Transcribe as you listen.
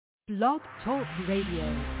Blog Talk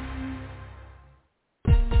Radio.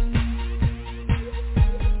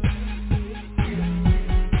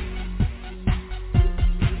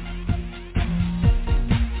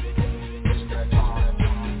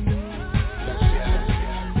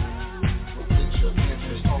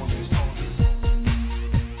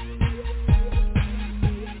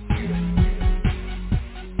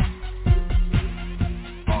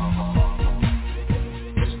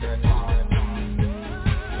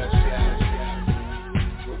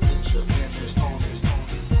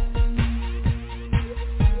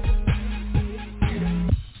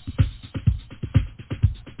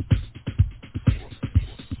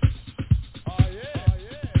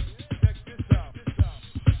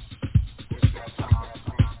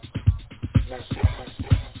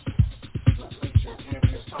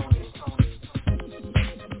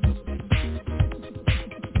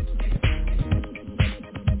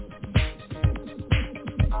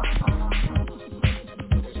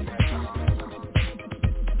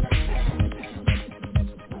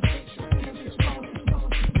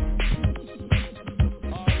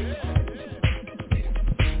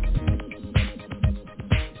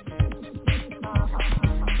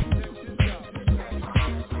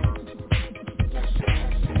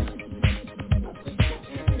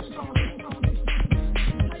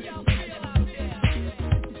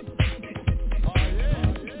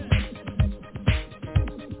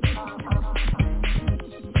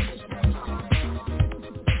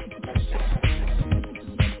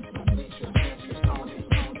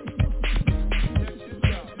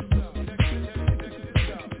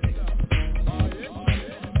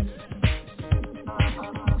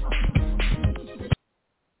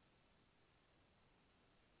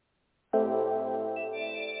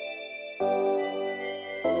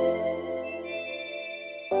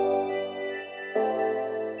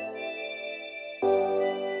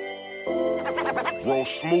 Roll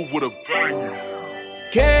smooth with a bang.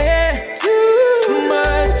 Care too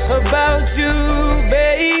much about you,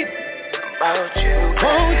 babe. About you, babe.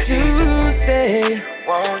 Won't you stay?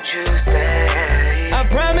 Won't you stay? I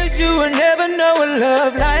promise you will never know a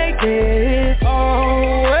love like this.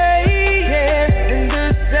 Always, yeah, in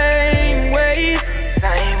the same way.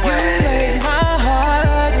 Same way. You make my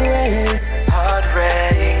heart race. Heart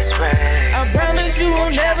race, race. I promise you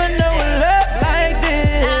will never know a love like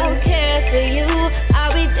this. I'll care for you.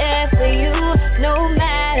 I'll be there for you. No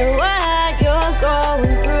matter what you're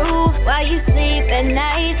going through. While you sleep at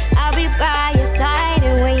night, I'll be by your side.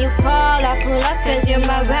 And when you call, I'll pull up 'cause you're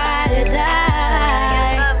my ride or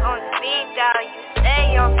die. Your love on speed dial, you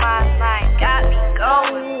stay on my mind. Got me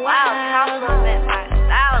going wild, compliment my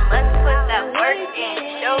style. Let's put that work in,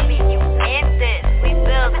 show me you in this. We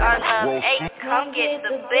build our love, hey, come get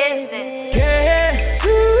the business. Care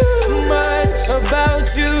too much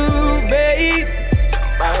about you, babe.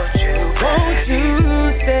 About you, babe. Won't you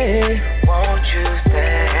stay? Won't you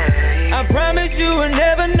stay? I promise you will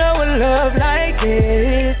never know a love like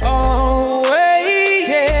this. Always,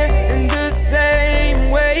 yeah, in the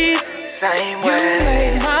same way. Same You way.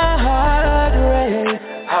 make my heart race.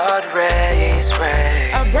 Heart race,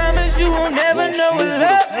 race. I promise you will never know a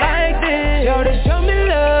love like this. Show me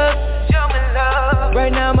love. Show me love.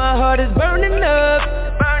 Right now my heart is burning up.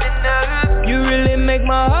 Burning up. You really make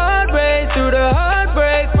my heart race through the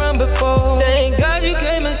heartbreak from before. Thank God you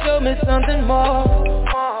came and showed me something more.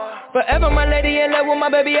 Forever my lady in love with my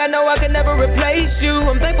baby, I know I can never replace you.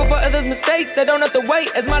 I'm thankful for others' mistakes, I don't have to wait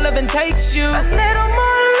as my loving takes you. A little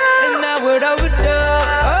more love. And now we're overdone.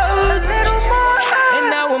 A little more love. And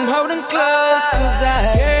now I'm holding close 'cause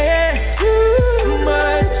I care too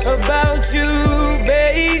much about you,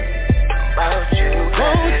 babe. About you, babe.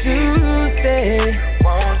 Won't you stay?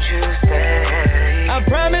 Won't you stay? I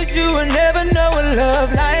promise you will never know a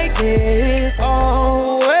love like this.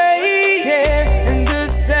 Always, yeah, in the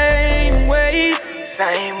same way.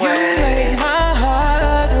 Same You way. make my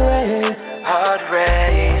heart race. Heart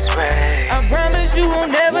race, race. I promise you will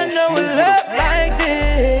never know a love like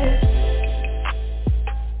this.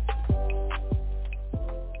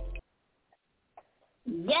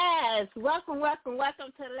 Yes, welcome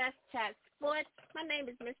to Let's Chat Sports. My name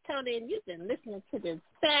is Miss Toni, and you've been listening to the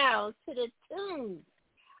sounds, to the tunes.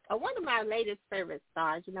 One of my latest favorite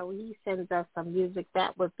stars, you know, when he sends us some music,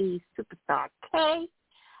 that would be Superstar K.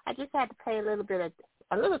 I just had to play a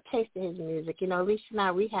little taste of his music. You know, Alicia and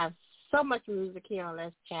I, we have so much music here on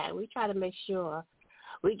Let's Chat. We try to make sure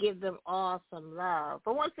we give them all some love.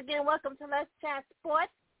 But once again, welcome to Let's Chat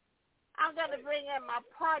Sports. I'm going to bring in my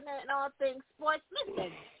partner in all things sports,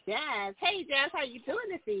 Mr. Jazz. Hey, Jazz, how you doing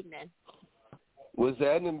this evening? What's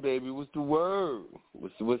happening, baby? What's the word?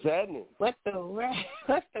 What's happening? What's the word?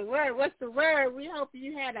 What's the word? What's the word? We hope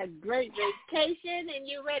you had a great vacation and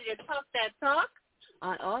you're ready to talk that talk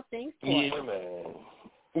on all things sports.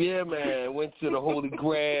 Yeah, man. Went to the Holy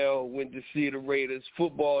Grail. Went to see the Raiders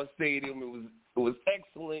football stadium. It was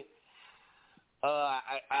excellent.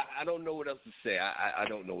 I don't know what else to say. I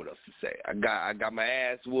don't know what else to say. I got my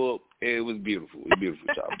ass whooped. It was beautiful. It was beautiful,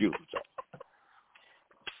 y'all. Beautiful, y'all.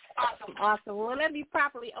 Awesome. Well, let me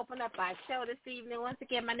properly open up our show this evening. Once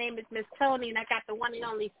again, my name is Miss Toni, and I got the one and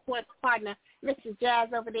only sports partner, Mr. Jazz,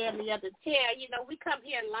 over there in the other chair. You know, we come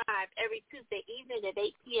here live every Tuesday evening at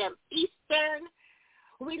 8 p.m. Eastern.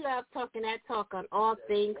 We love talking that talk on all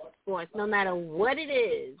things sports, no matter what it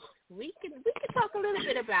is. We can talk a little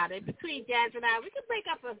bit about it between Jazz and I. We can break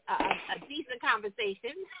up a decent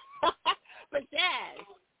conversation. But Jazz,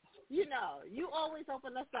 you know, you always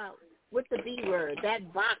open us up with the B word,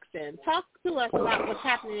 that boxing. Talk to us about what's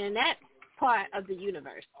happening in that part of the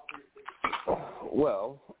universe.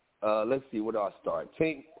 Well, let's see, where do I start?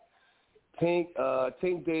 Tank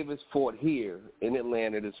Davis fought here in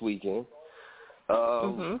Atlanta this weekend.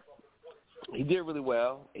 He did really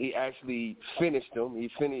well. He actually finished him.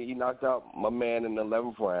 He knocked out my man in the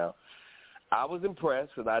 11th round. I was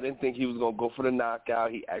impressed because I didn't think he was going to go for the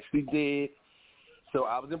knockout. He actually did. So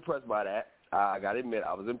I was impressed by that. I got to admit,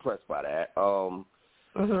 I was impressed by that.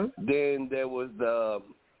 Then there was the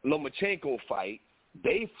Lomachenko fight.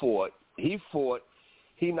 They fought.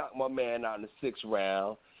 He knocked my man out in the 6th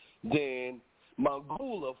round. Then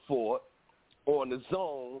Mangula fought on the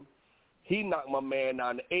zone. He knocked my man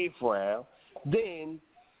out in the 8th round. Then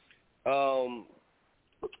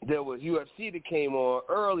there was UFC that came on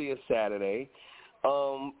earlier Saturday.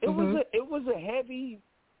 It was a heavy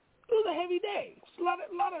day.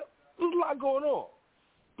 There was a lot going on,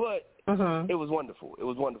 but it was wonderful. It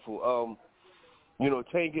was wonderful. You know,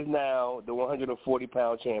 Tank is now the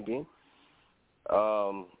 140-pound champion.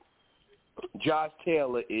 Josh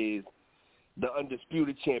Taylor is the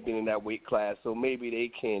undisputed champion in that weight class, so maybe they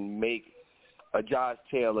can make a Josh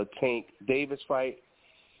Taylor Tank Davis fight.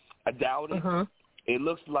 I doubt it. It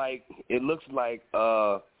looks like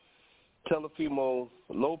Teofimo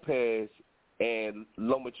Lopez and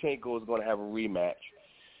Lomachenko is going to have a rematch.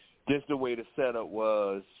 Just the way the setup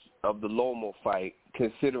was of the Lomo fight,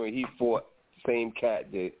 considering he fought the same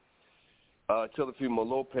cat that Teofimo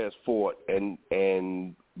Lopez fought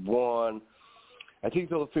and won. I think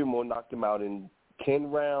Teofimo knocked him out in 10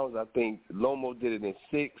 rounds. I think Lomo did it in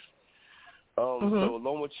 6. So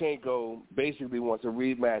Lomachenko basically wants a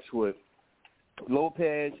rematch with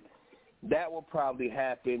Lopez. That will probably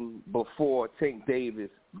happen before Tank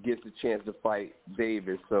Davis gets a chance to fight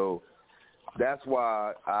Davis. So that's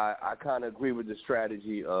why I kind of agree with the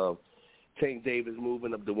strategy of Tank Davis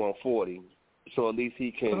moving up to 140. So at least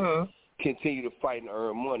he can continue to fight and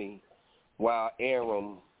earn money while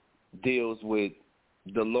Arum deals with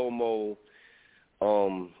the Lomo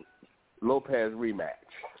Lopez rematch.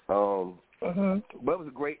 But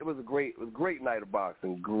it was a great night of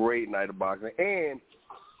boxing. And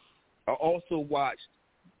I also watched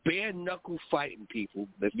bare knuckle fighting, people.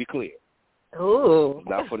 Let's be clear. Ooh. It's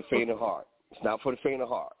not for the faint of heart.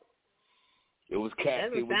 It was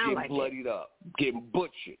cats that were getting bloodied up, getting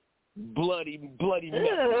butchered, bloody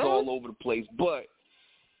messes all over the place. But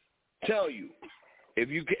tell you, if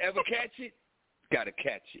you can ever catch it, gotta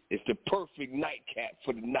catch it. It's the perfect nightcap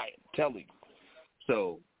for the night. I'm telling you.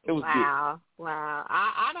 So. It was good. Wow.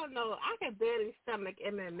 I don't know. I can barely stomach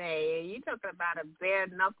MMA. And you talking about a bare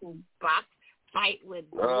knuckle box fight with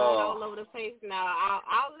blood all over the place? No,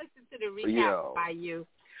 I'll listen to the recap by you.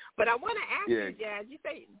 But I want to ask you, Jazz. You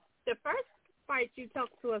say the first fight you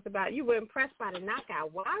talked to us about, you were impressed by the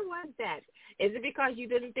knockout. Why was that? Is it because you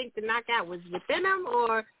didn't think the knockout was within him,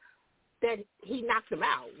 or that he knocked him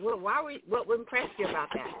out? What impressed you about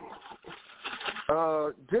that?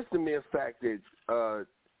 Just the mere fact that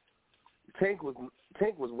Tank was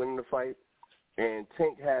winning the fight, and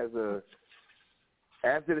Tank has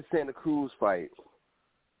after the Santa Cruz fight,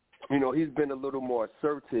 you know, he's been a little more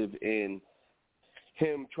assertive in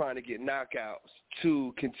him trying to get knockouts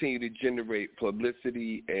to continue to generate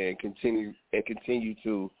publicity and continue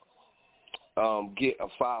to get a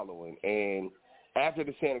following. And after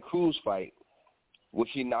the Santa Cruz fight, which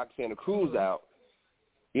he knocked Santa Cruz out,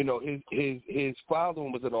 you know, his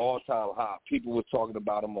following was at an all-time high. People were talking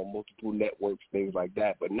about him on multiple networks, things like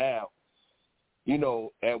that. But now, you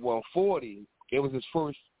know, at 140, it was his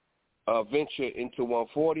first venture into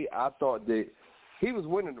 140. I thought that he was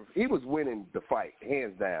winning the fight,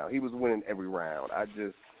 hands down. He was winning every round. I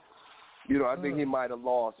think he might have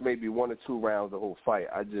lost maybe 1 or 2 rounds the whole fight.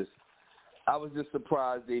 I was just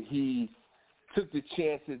surprised that he took the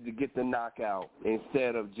chances to get the knockout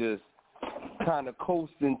instead of just kind of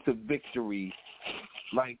coasting to victory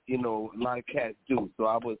like, you know, like cats do. So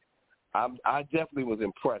I definitely was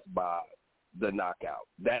impressed by the knockout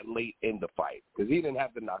that late in the fight because he didn't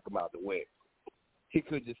have to knock him out the way. He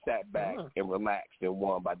could just sat back and relaxed and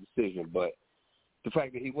won by decision. But the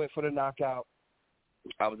fact that he went for the knockout,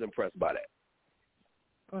 I was impressed by that.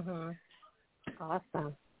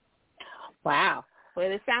 Awesome. Wow. Well,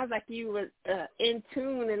 it sounds like you were in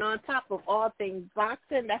tune and on top of all things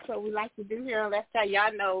boxing. That's what we like to do here on Let's Chat.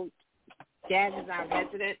 Y'all know Jazz is our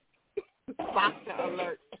resident boxer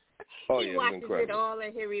alert. He watches it all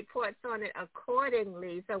and he reports on it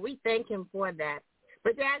accordingly. So we thank him for that.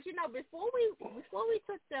 But Jazz, you know, before we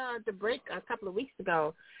took the break a couple of weeks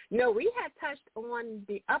ago, you know, we had touched on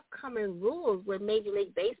the upcoming rules with Major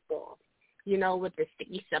League Baseball. You know, with the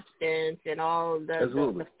sticky substance and all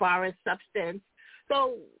the foreign substance.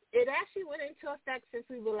 So it actually went into effect since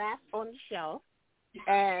we were last on the show.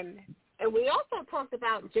 And we also talked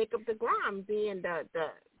about Jacob deGrom being the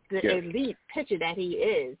elite pitcher that he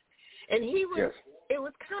is. And he was it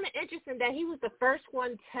was kind of interesting that he was the first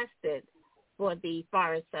one tested for the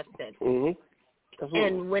foreign substance.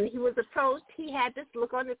 And when he was approached, he had this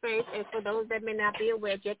look on his face. And for those that may not be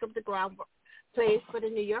aware, Jacob deGrom plays for the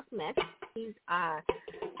New York Mets. He's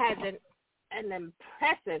has an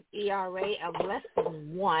impressive ERA of less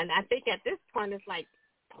than 1. I think at this point it's like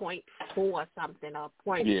 0.4 something or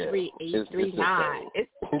 0.3839.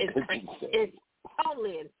 It's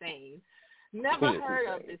totally insane. Never heard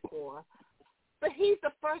of before. But he's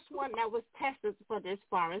the first one that was tested for this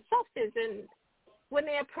foreign substance. And when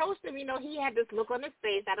they approached him, you know, he had this look on his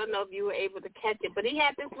face. I don't know if you were able to catch it, but he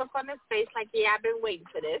had this look on his face like, yeah, I've been waiting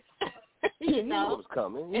for this. He knew it was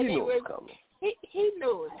coming. He knew it was coming. He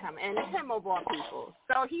knew it was coming, and him of all people.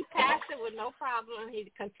 So he passed it with no problem.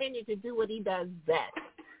 He continued to do what he does best.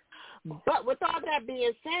 But with all that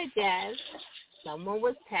being said, Jazz, someone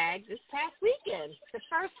was tagged this past weekend, the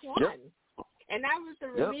first one. And that was the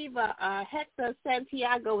reliever, Hector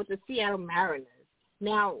Santiago with the Seattle Mariners.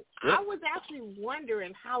 Now, I was actually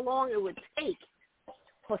wondering how long it would take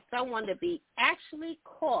for someone to be actually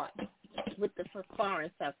caught with the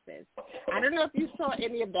foreign substance. I don't know if you saw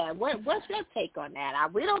any of that. What's your take on that?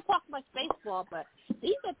 We don't talk much baseball, but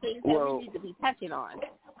these are things that we need to be touching on.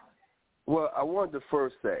 Well, I wanted to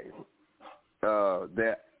first say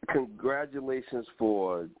that congratulations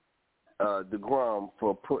for deGrom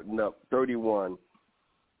for putting up 31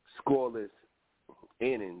 scoreless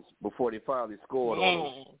innings before they finally scored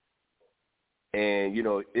on him. And, you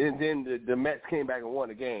know, and then the Mets came back and won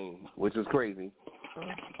the game, which was crazy.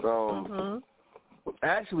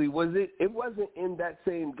 Actually, it wasn't in that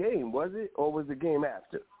same game, was it? Or was the game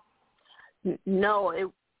after? No,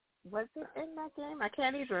 was it in that game? I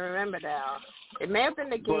can't even remember now. It may have been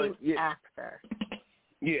the game after.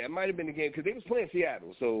 Yeah, it might have been the game because they was playing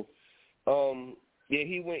Seattle. So,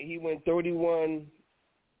 he went 31.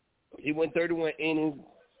 He went 31 innings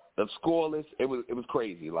of scoreless. It was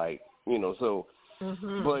crazy, like, you know. So,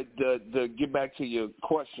 but to get back to your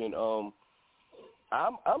question,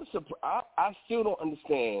 I'm surprised. I still don't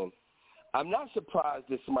understand. I'm not surprised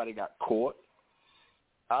that somebody got caught.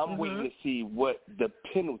 I'm waiting to see what the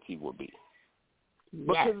penalty will be.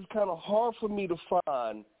 Because it's kind of hard for me to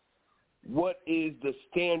find what is the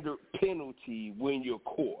standard penalty when you're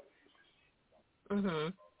caught.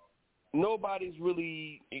 Nobody's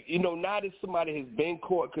really, you know, not if somebody has been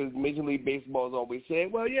caught, because Major League Baseball has always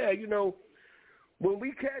said, well, yeah, you know, when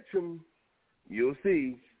we catch them, you'll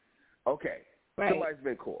see, okay, somebody's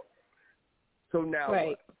been caught. So now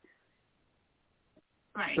what?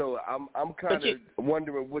 So I'm kind of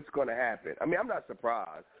wondering what's going to happen. I mean, I'm not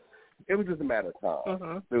surprised. It was just a matter of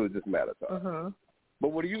time. It was just a matter of time. But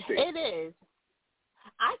what do you think? It is.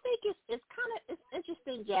 I think it's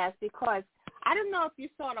interesting, Jazz, because I don't know if you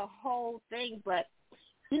saw the whole thing, but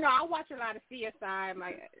you know, I watch a lot of CSI.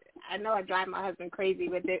 I know I drive my husband crazy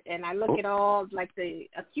with it, and I look at all like the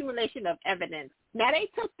accumulation of evidence. Now they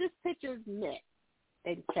took this pitcher's mitt.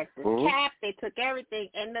 They checked his cap. They took everything,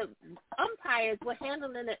 and the umpires were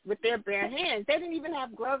handling it with their bare hands. They didn't even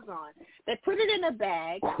have gloves on. They put it in a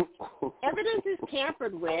bag. Evidence is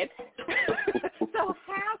tampered with. So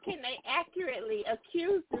how can they accurately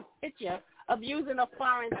accuse this pitcher of using a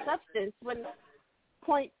foreign substance when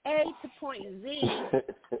point A to point Z,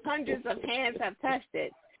 hundreds of hands have touched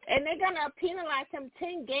it? And they're going to penalize him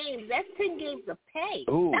 10 games. That's 10 games of pay.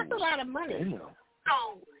 That's a lot of money.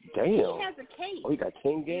 Damn. He has a case. Oh, he got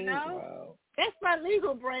 10 games? You know? Wow. That's my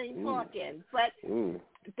legal brain talking. But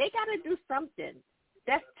they got to do something.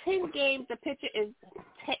 That's 10 games. The pitcher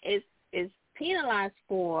is penalized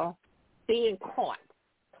for being caught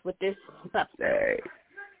with this substance. Hey,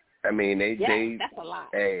 I mean, that's a lot.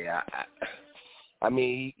 Hey, I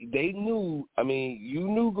mean, they knew. I mean, you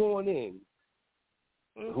knew going in,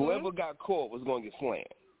 whoever got caught was going to get slammed.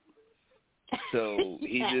 So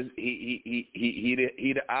he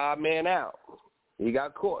the odd man out. He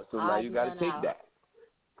got caught, so now you got to take that.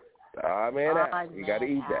 The odd man out. You got to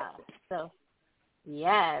eat that. So,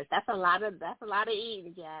 yes, that's a lot of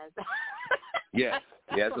eating, Jazz. Yes,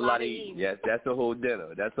 that's a lot of eating. Yes, that's a whole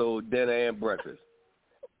dinner. That's a whole dinner and breakfast.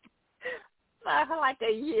 For like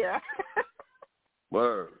a year.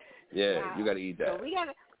 Word. Yeah, wow. You got to eat that. So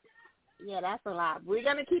that's a lot. We're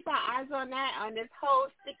gonna keep our eyes on that, on this whole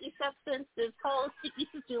sticky substance, this whole sticky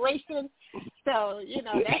situation. So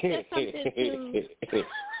that's just something to.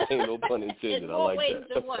 Ain't no pun intended. In I more like ways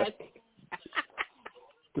that. than one.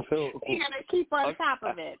 We're gonna keep on top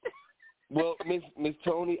of it. Well, Miss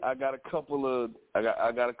Toni, I got a couple of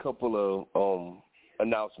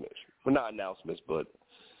announcements. Well, not announcements, but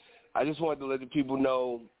I just wanted to let the people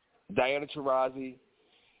know Diana Taurasi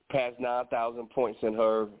passed 9,000 points in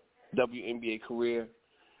her WNBA career.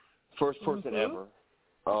 First person ever.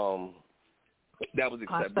 That was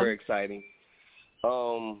awesome. Very exciting.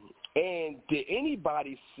 And did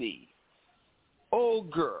anybody see old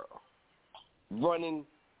girl running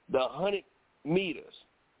the 100 meters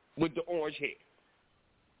with the orange hair?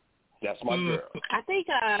 That's my girl. I think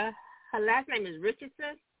her last name is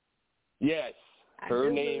Richardson. Yes. Her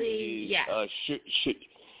name is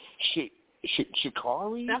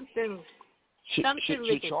Shikari? Something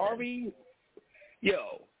Shikari?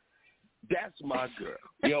 Yo, that's my girl.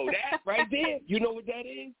 Yo, that right there, you know what that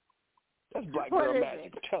is? That's Black Girl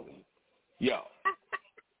Magic, I'm telling you. Yo.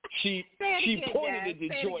 She pointed at the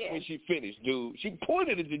joint when she finished, dude. She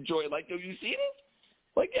pointed at the joint like, yo, you see this?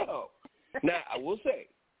 Like, yo. Now, I will say,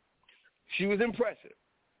 she was impressive.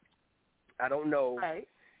 I don't know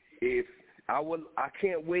if I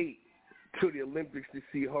can't wait till the Olympics to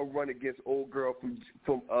see her run against old girl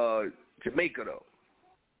from Jamaica, though.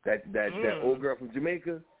 That old girl from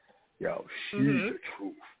Jamaica, yo, she's the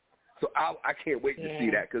truth. So I can't wait to see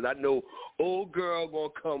that, because I know old girl going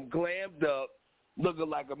to come glammed up, looking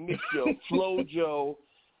like a mixture of Flojo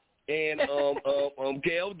and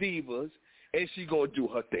Gail Divas, and she going to do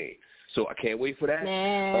her thing. So I can't wait for that.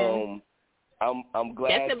 Man. I'm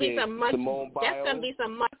glad that That's Simone Biles. going to be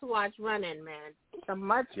some must-watch running, man. Some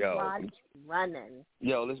must-watch running.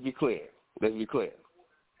 Yo, let's be clear.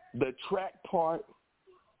 The track part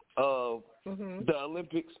of the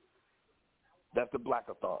Olympics, that's the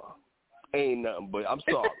blackathon. Ain't nothing but, I'm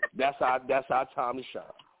sorry, that's our time to shine.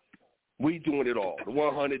 We doing it all. The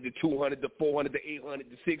 100, the 200, the 400, the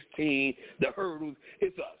 800, the 16, the hurdles.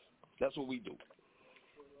 It's us. That's what we do.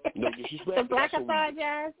 No disrespect. The blackathon,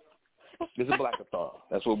 guys? It's a blackathon.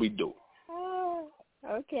 That's what we do. Oh,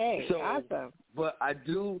 okay. So, awesome. But I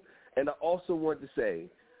do, and I also want to say,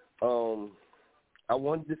 I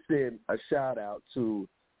wanted to send a shout-out to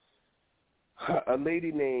a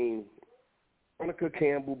lady named Monica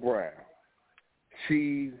Campbell-Brown.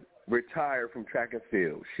 She retired from track and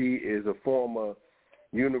field. She is a former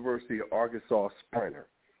University of Arkansas sprinter.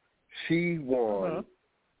 She won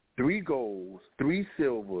 3 golds, 3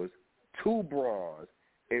 silvers, 2 bronze,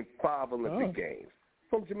 and 5 Olympic games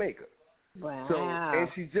from Jamaica. Wow. So, and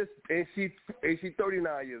she's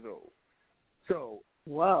 39 years old. So,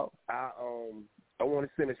 whoa. I want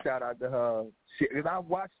to send a shout out to her, because I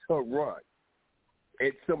watched her run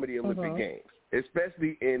at some of the Olympic games,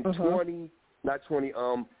 especially in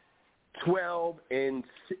 12 and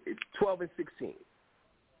 16.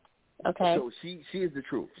 Okay. So she is the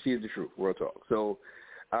truth. She is the truth. Real talk. So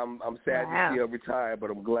I'm sad to see her retire, but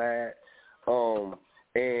I'm glad.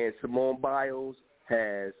 And Simone Biles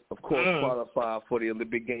has, of course, qualified for the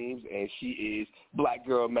Olympic Games, and she is Black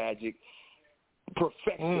Girl Magic,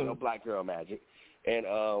 perfection of Black Girl Magic. And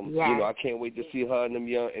I can't wait to see her and them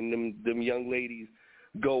young ladies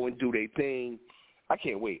go and do their thing. I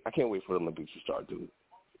can't wait. I can't wait for the Olympics to start, dude.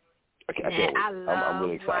 I can't wait. I'm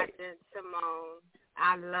really excited.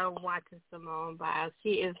 I love watching Simone Biles. She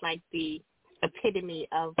is like the epitome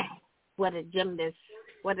of what a gymnast,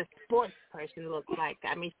 what a sports person looks like.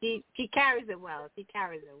 I mean, she carries it well.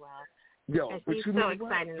 Yo, and but she's you so know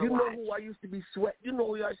exciting what? to watch. You know who I used to be sweating? You know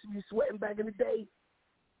who I used to be sweating back in the day?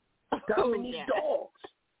 Dominique Dogs.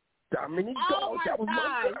 Dominique Dogs. That was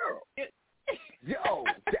my girl. Yo,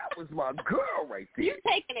 that was my girl right there. You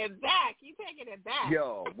taking it back.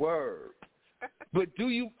 Yo, word. But do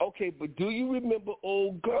you remember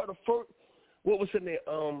old girl, the first, what was her name?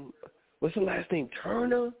 What's her last name?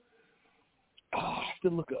 Turner? I have to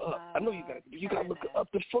look her up. I know you got to look her up.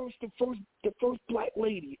 The first black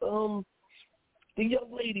lady. The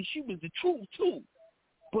young lady, she was the truth too,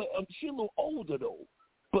 but she a little older though.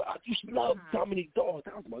 But I just love Dominique Dawes.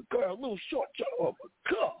 That was my girl, little short jaw.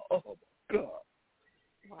 Oh my god.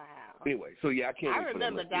 Wow. Anyway, so yeah, I can't. I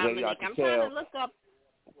remember Dominique. I'm trying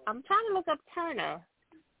to look up Turner.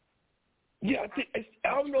 Yeah, I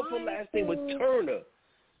don't know if her last name was Turner,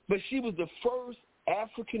 but she was the first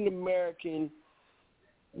African American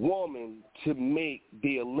woman to make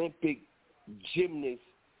the Olympic gymnast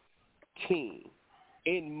team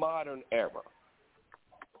in modern era.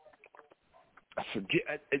 I forget.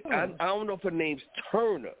 I don't know if her name's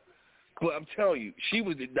Turner, but I'm telling you, she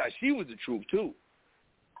was the truth too.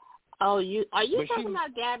 Oh, are you talking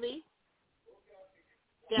about Gabby?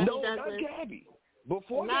 No, not Gabby.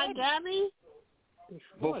 Before Gabby.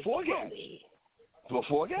 Before Gabby.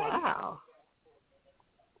 Before Gabby. Wow.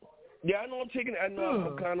 Yeah, I know.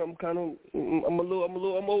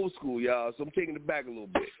 I'm old school, y'all. So I'm taking it back a little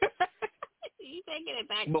bit. You taking it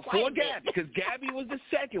back before Gabby, because Gabby was the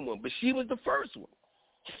second one, but she was the first one.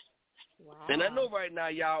 Wow. And I know right now,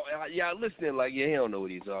 y'all listening like, yeah, he don't know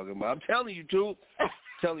what he's talking about. I'm telling you, too. I'm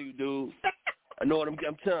telling you, dude. I know what I'm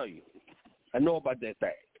telling you. I know about that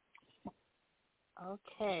thing.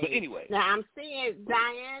 Okay. But anyway. Now, I'm seeing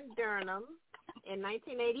Diane Durham in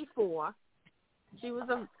 1984. She was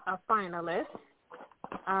a finalist.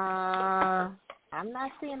 I'm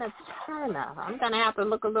not seeing a Turner. I'm gonna have to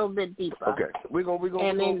look a little bit deeper. Okay, we're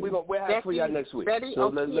have for y'all next week. Betty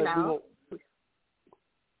so Okino.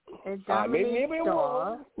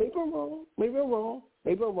 Maybe I'm wrong.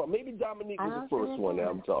 Maybe Dominique was the first one that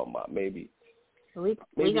I'm talking about. Maybe. We're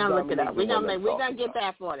gonna look it up. We're gonna get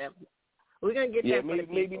that for them. We're gonna get that for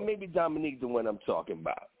them. Maybe Dominique the one I'm talking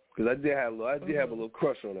about, because I did have a little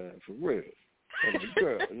crush on her for real. As a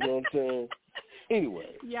girl, you know what I'm saying?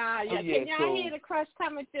 Anyway. Yeah. Can y'all hear the crush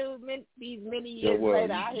coming through these many years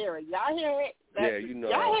later? I hear it. Y'all hear it?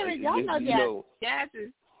 Y'all hear it. Y'all know Jazz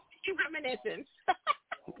is reminiscing.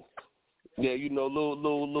 Yeah,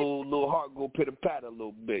 little heart go pitter-patter a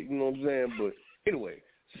little bit. You know what I'm saying? But anyway,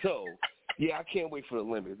 so, yeah, I can't wait for the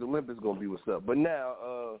Olympics. The Olympics going to be what's up. But now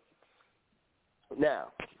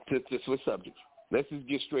to switch subjects. Let's just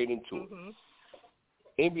get straight into it.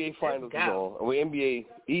 NBA Finals is on, or NBA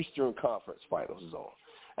Eastern Conference Finals is on.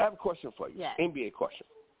 I have a question for you. Yes. NBA question.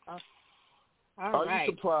 All right.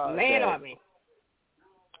 You surprised? Lay it on me.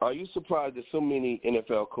 Are you surprised that so many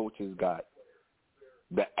NFL coaches got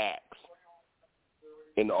the axe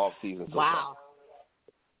in the offseason so far?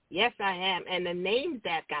 Yes, I am. And the names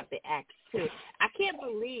that got the axe, too. I can't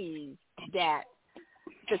believe that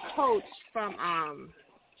the coach from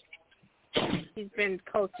he's been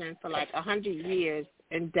coaching for like 100 years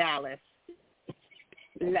in Dallas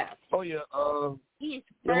left. Oh, yeah. He's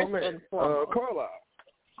first and foremost.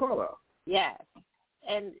 Carlisle. Yes.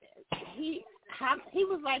 And he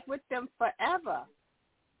was like with them forever.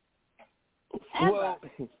 Well,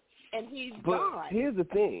 and he's but gone. Here's the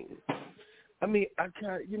thing. I mean, I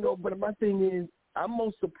can't, but my thing is, I'm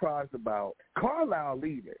most surprised about Carlisle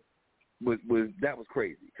leaving. That was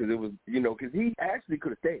crazy because it was, because he actually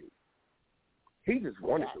could have stayed. He just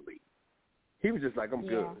wanted to leave. He was just like, I'm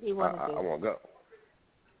good. I want to go.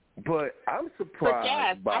 But I'm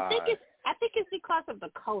surprised by. I think it's because of the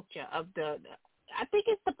culture of the. I think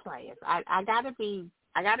it's the players. I gotta be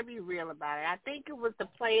real about it. I think it was the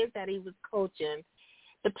players that he was coaching.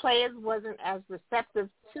 The players wasn't as receptive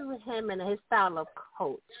to him and his style of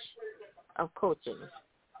coaching.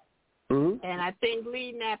 Mm-hmm. And I think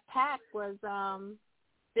leading that pack was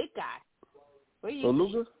big guy. What do you think?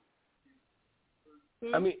 Luka?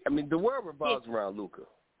 I mean, the world revolves around Luka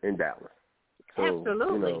in Dallas. So,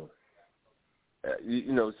 absolutely.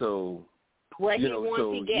 So what he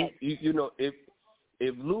wants to get.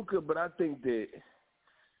 If Luka, but I think that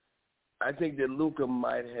Luka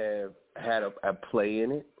might have had a play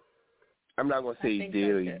in it. I'm not going to say he did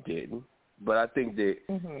or he didn't, but I think that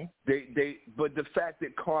but the fact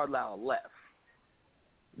that Carlisle left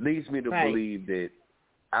leads me to believe that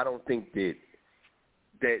I don't think that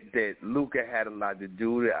Luka had a lot to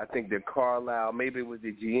do with it. I think that Carlisle, maybe it was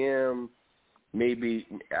the GM, maybe,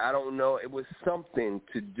 I don't know, it was something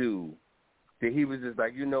to do that he was just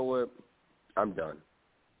like, you know what, I'm done.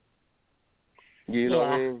 You know what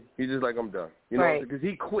I mean? He's just like, I'm done. You know, because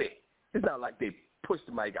he quit. It's not like they pushed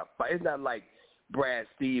him out, he got fired. It's not like Brad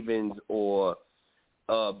Stevens or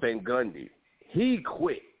Ben Gundy. He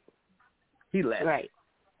quit. He left. Right.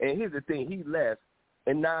 And here's the thing, he left,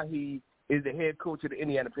 and now he is the head coach of the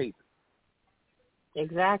Indiana Pacers.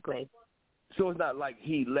 Exactly. So it's not like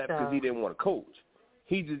he left because he didn't want to coach.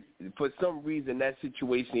 he just, for some reason, that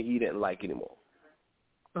situation he didn't like anymore.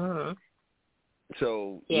 Mhm.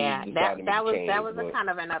 So yeah, he that decided to that was change, that was but, a kind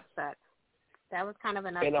of an upset. That was kind of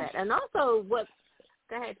an And upset. And also, what?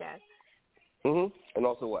 Go ahead, Jazz. And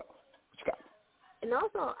also what? Scott. And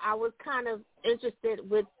also, I was kind of interested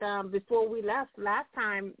with before we left last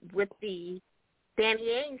time with the Danny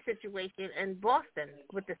Ainge situation in Boston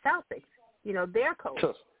with the Celtics. You know, their coach.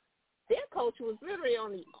 Sure. Their coach was literally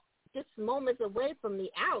only just moments away from the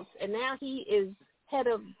outs, and now he is head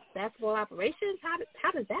of basketball operations. How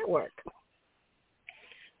does that work?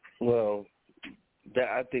 Well,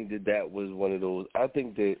 I think that was one of those. I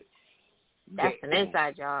think that's an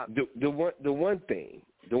inside job. The one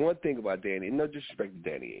thing about Danny, no disrespect to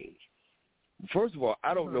Danny Ainge. First of all,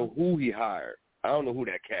 I don't know who he hired. I don't know who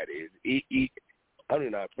that cat is. I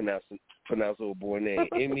don't know how to pronounce old boy name.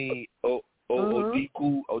 Emi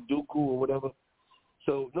Oduku or whatever.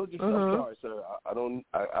 So no disrespect. I'm sorry, sir. I don't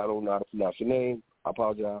know how to pronounce your name. I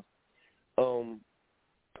apologize.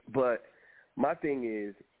 But my thing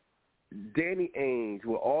is, Danny Ainge,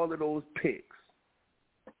 with all of those picks,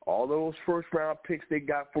 all those first-round picks they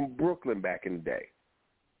got from Brooklyn back in the day,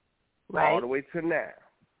 right, all the way to now,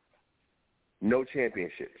 no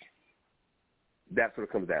championships. That's what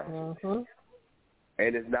it comes down to.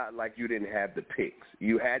 And it's not like you didn't have the picks.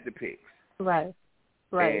 You had the picks. Right.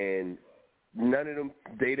 And none of them,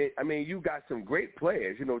 they didn't. I mean, you got some great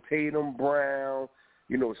players. You know, Tatum, Brown,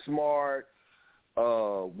 you know, Smart,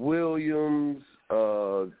 Williams,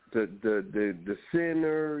 the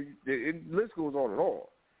center. The list goes on and on.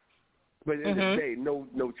 But at the end of the day,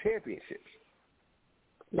 no championships.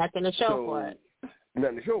 Nothing to show for it.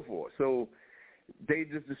 Nothing to show for it. So they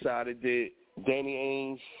just decided that Danny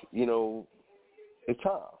Ainge, you know, it's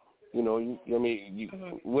time. You know,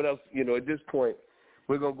 what else? You know, at this point,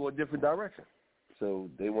 we're gonna go a different direction. So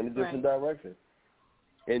they went a different direction.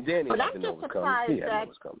 And Danny had to know what's coming. He had to know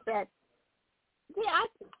what's coming.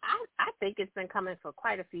 I think it's been coming for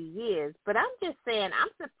quite a few years. But I'm just saying, I'm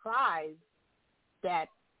surprised that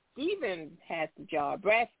Stevens has the job.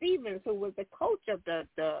 Brad Stevens, who was the coach of the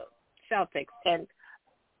Celtics, and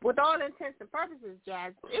with all intents and purposes,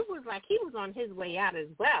 Jazz, it was like he was on his way out as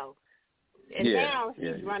well. And now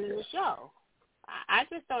he's running the show. I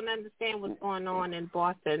just don't understand what's going on in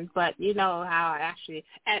Boston, but you know how actually,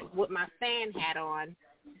 with my fan hat on,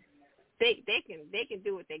 they can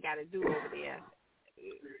do what they got to do over there.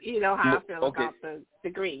 You know how I feel about the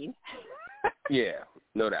green. Yeah,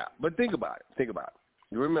 no doubt. But think about it.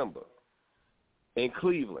 You remember, in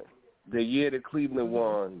Cleveland, the year that Cleveland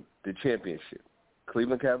won the championship,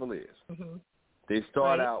 Cleveland Cavaliers, they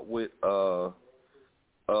start out with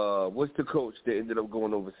what's the coach that ended up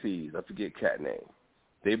going overseas? I forget cat name.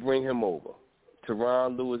 They bring him over.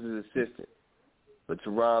 Tyronn Lue is his assistant. But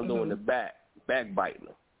Tyronn Lue in the backbiting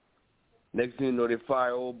him. Next thing you know, they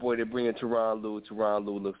fire old boy. They bring in Tyronn Lue. Tyronn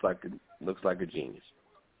Lue looks like a genius.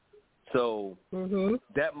 So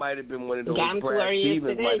that might have been one of those. Brad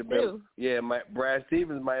Stevens might have been. Yeah, Brad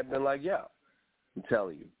Stevens might have been like, yeah, I'm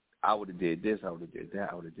telling you, I would have did this. I would have did that.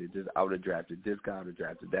 I would have did this. I would have drafted this guy. I would have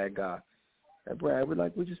drafted that guy. And Brad, we're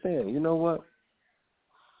like, what you saying? You know what?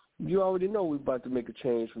 You already know we're about to make a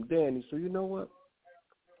change from Danny, so you know what?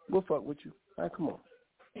 We'll fuck with you. All right, come on.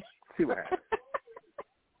 See what happens.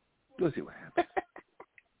 We'll see what happens.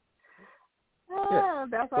 Oh,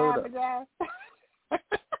 that's what happened, Jazz.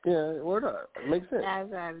 Yeah, word up. It makes sense.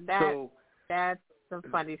 That's some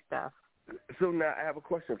funny stuff. So now I have a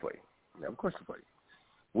question for you.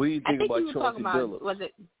 What do you think about Chauncey Billups? Was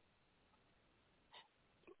it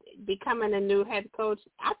becoming a new head coach?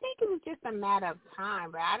 I think it was just a matter of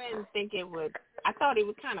time, but I didn't think it would. I thought he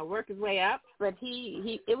would kind of work his way up, but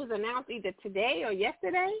it was announced either today or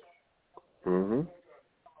yesterday.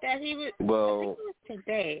 That he was. Well, I think it was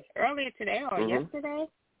today, earlier today or yesterday.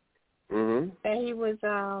 That he was.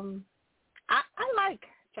 I like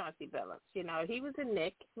Chauncey Billups. You know, he was a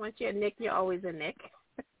Knick. Once you're a Knick, you're always a Knick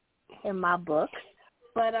in my book.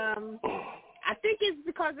 But I think it's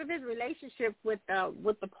because of his relationship with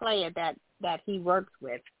the player that he works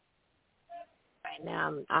with. Right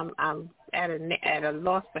now, I'm at a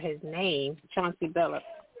loss for his name, Chauncey Billups,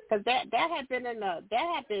 because that had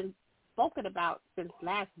been spoken about since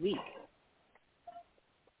last week.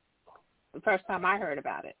 The first time I heard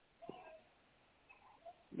about it,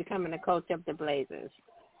 becoming the coach of the Blazers.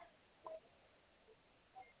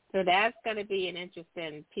 So that's going to be an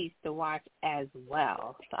interesting piece to watch as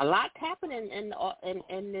well. A lot's happening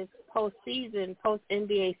in this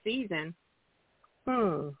post-NBA season.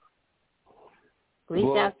 We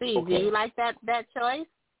shall see. Okay. Do you like that choice?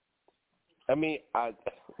 I mean,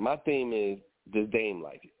 my theme is, does Dame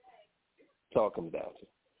like it? That's all it comes down to.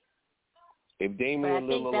 If Damian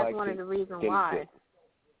Lillard likes it, that's one of the reasons why.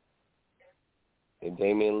 If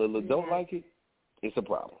Damian Lillard don't like it, it's a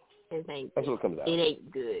problem. It ain't That's what it comes down to. It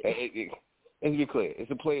ain't good. Let's be clear.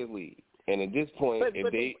 It's a players' league. And at this point,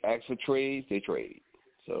 if they ask for trades, they trade.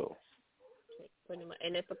 So.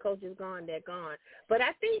 And if a coach is gone, they're gone. But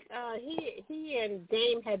I think he and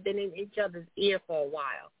Dame had been in each other's ear for a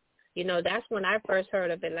while. You know, that's when I first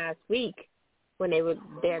heard of it last week, when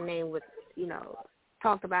their name was, you know,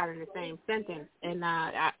 talked about in the same sentence. And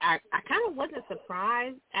I kind of wasn't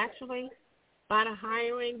surprised, actually, by the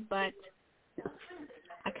hiring, but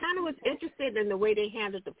I kind of was interested in the way they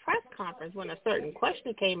handled the press conference when a certain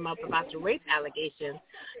question came up about the rape allegations,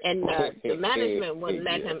 and the management wouldn't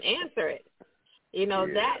let him answer it. You know,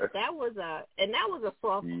 that was a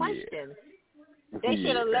soft question. They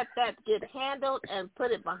should have let that get handled and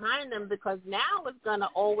put it behind them, because now it's going to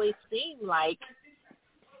always seem like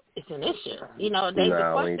it's an issue. You know, the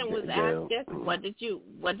question was asked, just what did you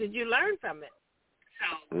learn from it?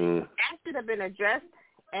 So that should have been addressed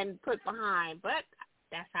and put behind, but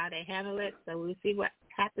that's how they handle it. So we'll see what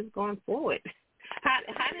happens going forward.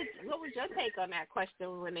 What was your take on that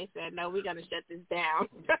question when they said, no, we're going to shut this down?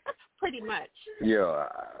 Pretty much. Yeah,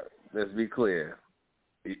 let's be clear.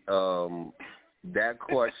 That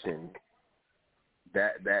question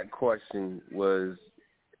was,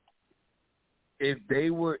 if they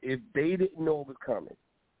didn't know it was coming,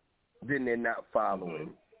 then they're not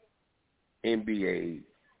following NBA.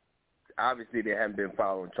 Obviously, they haven't been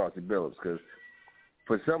following Chauncey Billups, because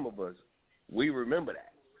for some of us, we remember that.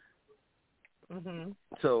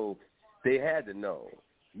 So they had to know,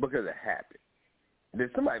 because it happened. Then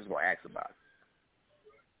somebody was going to ask about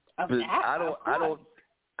it.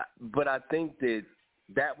 But I think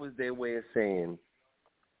that was their way of saying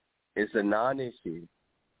it's a non-issue.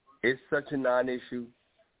 It's such a non-issue.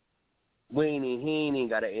 He ain't even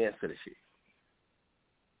got to answer the shit.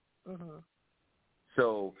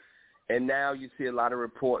 So, and now you see a lot of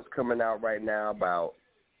reports coming out right now about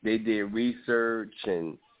they did research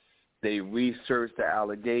and they researched the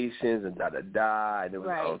allegations and and it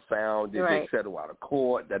was unfounded. They settled out of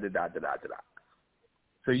court,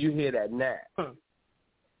 So you hear that now.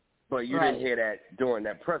 But you didn't hear that during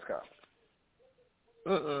that press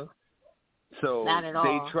conference. So not at all.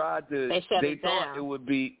 They tried to, they thought down. It would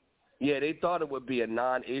be, they thought it would be a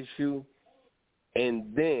non-issue,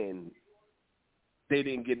 and then they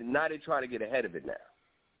didn't get it. Now they're trying to get ahead of it now.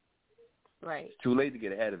 Right. It's too late to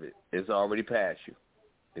get ahead of it. It's already past you.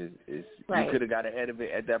 You could have got ahead of it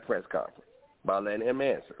at that press conference by letting him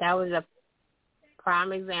answer. That was a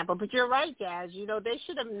prime example. But you're right, Jazz. You know, they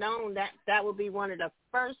should have known that would be one of the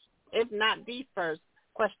first, if not the first,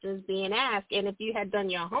 questions being asked. And if you had done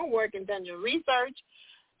your homework and done your research,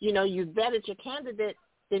 you know, you vetted your candidate,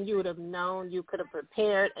 then you would have known, you could have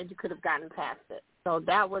prepared, and you could have gotten past it. So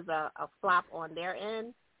that was a flop on their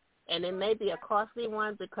end. And it may be a costly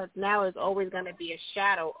one, because now it's always going to be a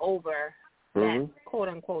shadow over that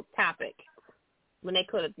quote-unquote topic, when they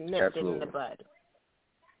could have nipped it in the bud.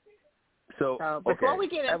 So before we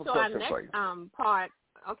get into our next part,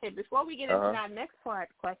 before we get into our next part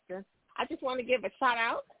question, I just want to give a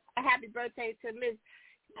shout-out, a happy birthday to Ms.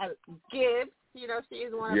 Gibbs. You know, she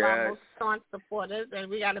is one of our most staunch supporters, and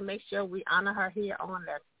we got to make sure we honor her here on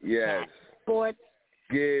the Sports.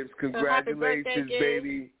 Gibbs, congratulations, so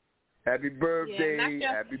baby. Happy birthday.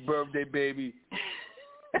 Happy birthday, baby.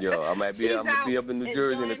 Yo, I might be up in New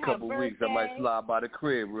Jersey in a couple of weeks. I might slide by the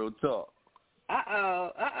crib, real talk.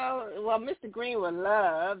 Well, Mr. Green would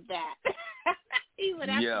love that. He would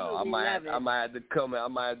absolutely love it. I might have to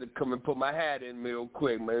come and put my hat in real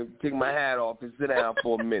quick, man. Take my hat off and sit down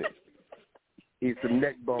for a minute. Eat some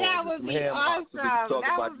neck bones and some ham hocks so we can talk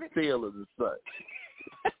about the Steelers and such.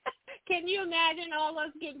 Can you imagine all us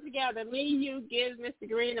getting together? Me, you, Gibbs, Mr.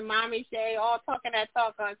 Green, and Mommy Shay, all talking that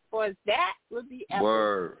talk on sports. That would be epic.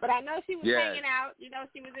 Word. But I know she was hanging out. You know,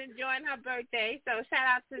 she was enjoying her birthday. So shout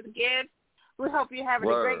out to Gibbs. We hope you're having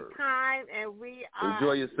a great time, and we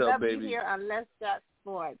enjoy yourself, love baby. You here on Let's Chat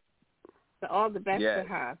Sports. So all the best to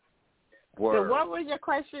her. Word. So what was your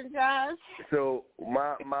question, Josh? So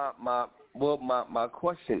my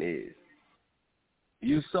question is,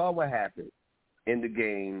 you saw what happened in the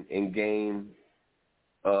game, in game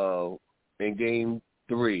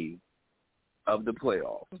 3 of the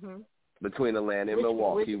playoffs between Atlanta and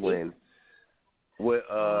Milwaukee, when with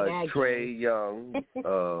Trae Young,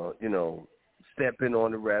 you know, stepping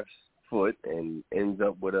on the ref's foot and ends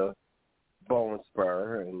up with a bone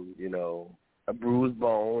spur and, you know, a bruised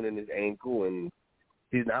bone in his ankle, and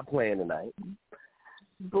he's not playing tonight.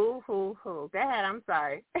 Boo-hoo-hoo. Go ahead, I'm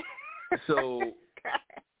sorry. So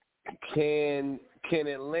Can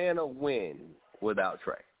Atlanta win without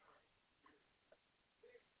Trey?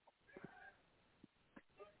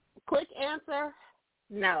 Quick answer,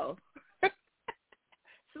 no.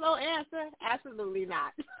 Slow answer, absolutely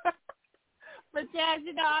not. But Jazz,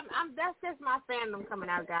 I'm that's just my fandom coming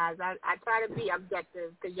out, guys. I try to be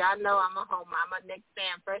objective because y'all know I'm a homer. I'm a Knicks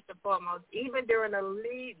fan first and foremost, even during the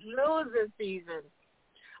losing season.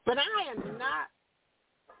 But I am not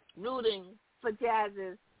rooting for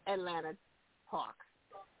Jazz's Atlanta Hawks.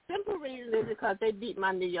 Simple reason is because they beat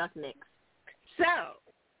my New York Knicks. So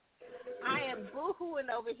I am boo-hooing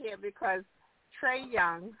over here because Trae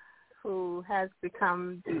Young, who has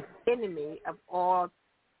become the enemy of all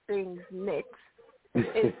things Knicks,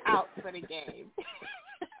 is out for the game.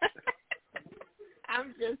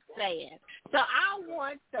 I'm just saying. So I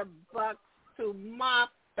want the Bucks to mop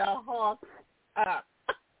the Hawks up.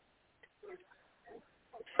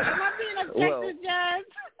 Am I being objective, Jazz?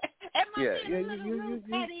 Am I being a little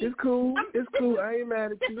petty? It's cool. It's cool. I ain't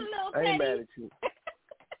mad at you. I ain't mad at you.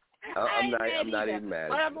 I'm not even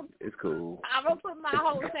mad at you. It's cool. I'm going to put my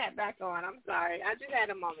whole set back on. I'm sorry. I just had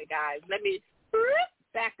a moment, guys. Let me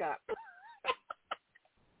back up.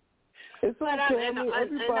 It's okay. Everybody.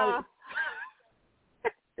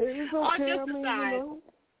 It's okay.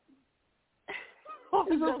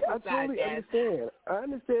 It's okay. I totally understand. I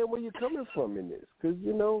understand where you're coming from in this because,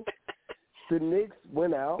 the Knicks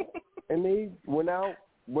went out, and they went out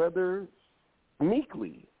rather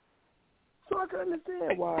meekly. So I can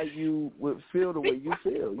understand why you would feel the way you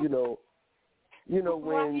feel.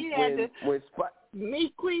 When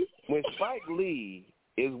Spike Lee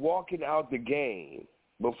is walking out the game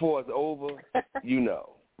before it's over,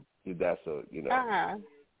 that's a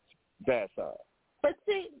bad sign. But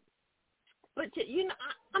see,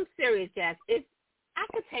 I'm serious, Jazz. If I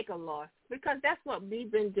could take a loss because that's what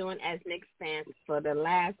we've been doing as Knicks fans for the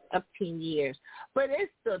last 15 years. But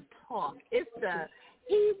it's the talk. It's the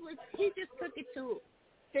he just took it to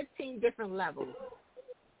 15 different levels.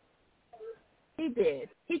 He did.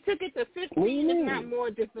 He took it to 15, if not more,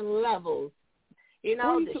 different levels. The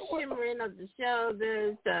shimmering of the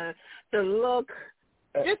shoulders, the look.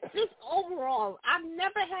 Just overall, I've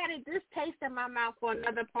never had this taste in my mouth for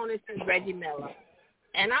another opponent since Reggie Miller.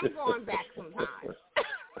 And I'm going back sometimes.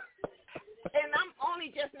 And I'm only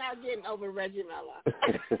just now getting over Reggie Miller.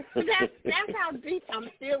 That's how deep I'm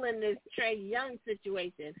feeling this Trae Young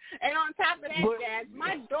situation. And on top of that, Jazz,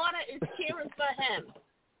 my daughter is cheering for him.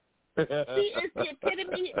 She is the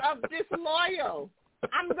epitome of disloyal.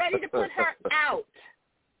 I'm ready to put her out.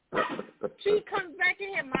 She comes back in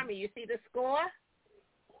here, Mommy, you see the score?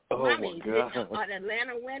 Oh, Mommy, my God. Are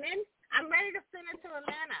Atlanta winning? I'm ready to send it to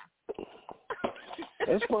Atlanta.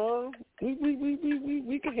 That's fine.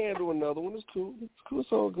 We can handle another one. It's cool.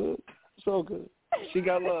 It's all good. It's all good. She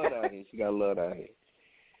got love out here.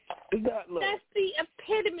 It's not love. That's the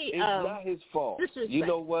epitome it's of. It's not his fault. You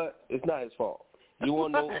know what? It's not his fault. You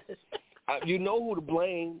want to know? You know who to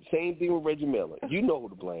blame. Same thing with Reggie Miller. You know who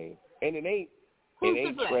to blame, and it ain't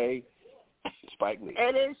Trae. Spike Lee.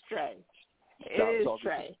 It is Trae. It is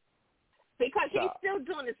Trae. Because he's still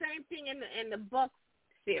doing the same thing in the Bucks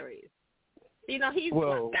series. He's got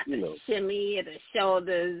the shimmy and the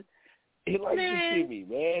shoulders. He likes the shimmy,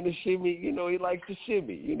 man. The shimmy, he likes the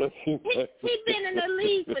shimmy. He's been in the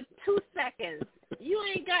league for 2 seconds. You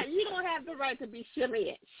don't have the right to be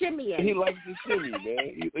shimmying. He likes the shimmy,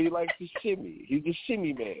 man. He likes the shimmy. He's a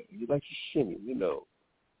shimmy man. He likes the shimmy,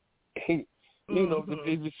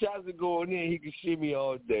 If the shots are going in, he can shimmy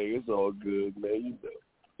all day. It's all good, man.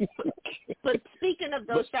 But speaking of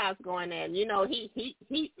those shots going in,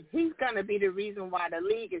 he's gonna be the reason why the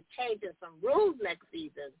league is changing some rules next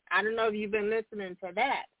season. I don't know if you've been listening to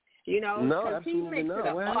that. No, absolutely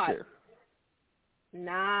not. What happened?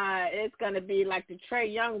 Nah, it's gonna be like the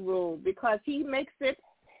Trae Young rule because he makes it.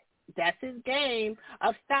 That's his game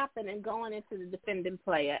of stopping and going into the defending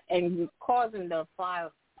player and causing the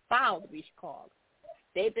foul to be called.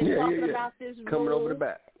 They've been talking about this rule. Coming over the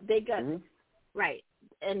back. They got right.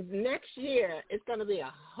 And next year, it's going to be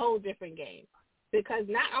a whole different game because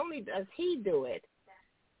not only does he do it,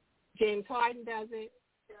 James Harden does it,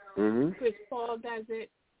 Chris Paul does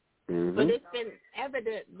it, but it's been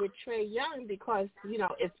evident with Trae Young because,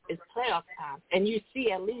 it's playoff time, and you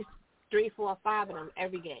see at least 3, 4, 5 of them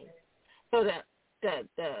every game. So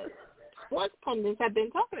the sports pundits have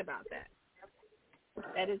been talking about that.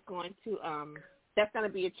 That is going to that's going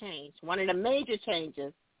to be a change, one of the major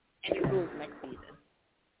changes in the rules next season.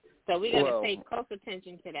 So we got to pay close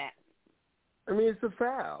attention to that. I mean, it's a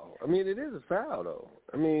foul. I mean, it is a foul, though.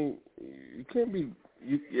 I mean, you can't be.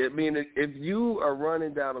 If you are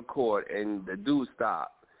running down the court and the dude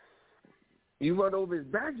stops, You run over his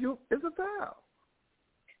back, it's a foul.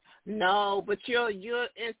 No, but you're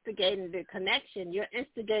instigating the connection. You're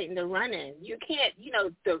instigating the run-in. You can't,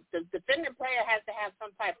 the defending player has to have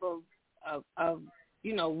some type of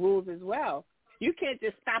rules as well. You can't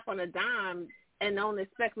just stop on a dime and don't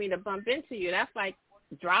expect me to bump into you. That's like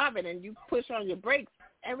driving and you push on your brakes.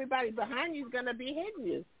 Everybody behind you is going to be hitting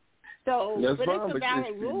you. So, That's but fine, it's a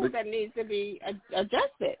valid rule that needs to be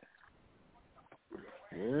adjusted.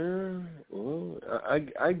 Yeah, well,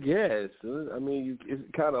 I guess. I mean, it's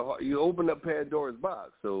kind of hard. You open up Pandora's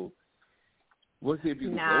box, so we'll see if you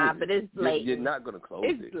can close it. But it's blatant. You're not going to close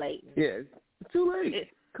it. It's blatant. Yeah, it's too late.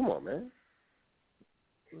 Come on, man.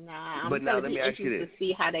 Nah, I'm but now going let to me be ask you interested this. to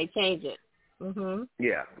see how they change it. Mm-hmm.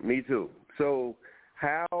 Yeah, me too. So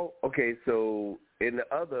so in the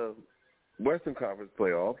other Western Conference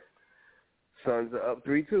playoffs, Suns are up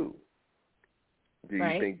 3-2. Do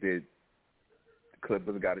you think that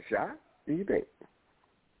Clippers got a shot? Do you think?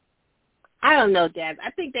 I don't know, Dad.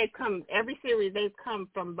 I think every series they've come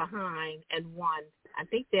from behind and won. I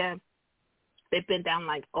think they've been down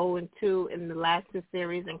like 0-2 in the last two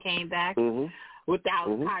series and came back without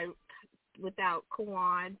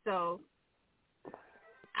Kawhi. So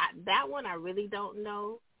that one I really don't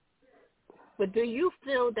know. But do you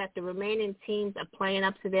feel that the remaining teams are playing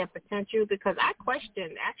up to their potential? Because I was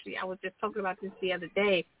just talking about this the other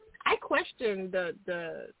day. I question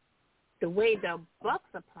the way the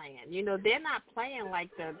Bucks are playing. They're not playing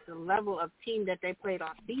like the level of team that they played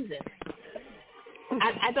all season.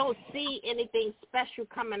 I don't see anything special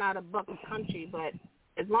coming out of Bucks country, but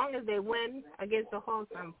as long as they win against the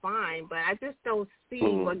Hawks, I'm fine. But I just don't see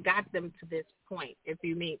what got them to this point, if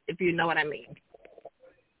you know what I mean.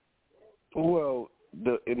 Well,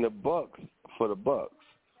 in the Bucks, for the Bucks,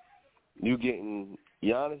 you getting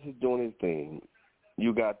Giannis is doing his thing.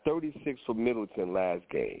 You got 36 from Middleton last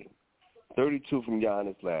game, 32 from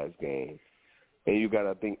Giannis last game, and you got,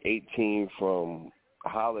 I think, 18 from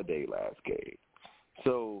Holiday last game.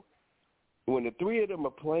 So when the three of them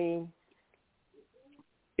are playing,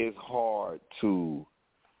 it's hard to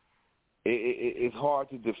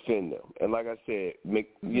defend them. And like I said,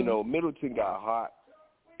 Middleton got hot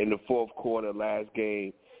in the fourth quarter last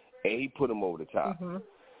game, and he put them over the top.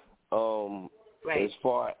 Right. As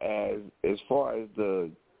far as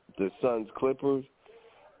the Suns Clippers,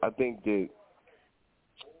 I think that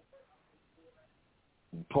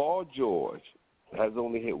Paul George has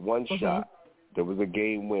only hit one shot that was a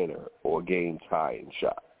game winner or a game tying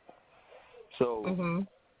shot. So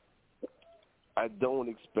I don't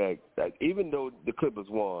expect that, even though the Clippers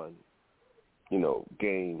won,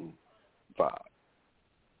 game 5.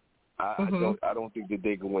 I don't think that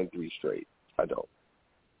they can win 3 straight. I don't.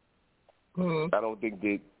 I don't think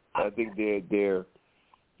that. I think they're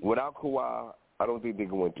without Kawhi. I don't think they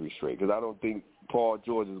can win 3 straight because I don't think Paul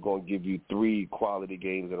George is going to give you 3 quality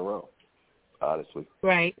games in a row. Honestly.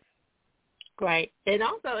 Right. And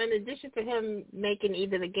also, in addition to him making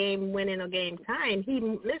either the game winning or game tying, he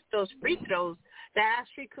missed those free throws that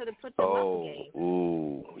actually could have put them up a game.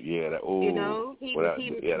 Ooh, yeah. That was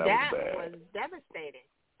bad. Was devastating.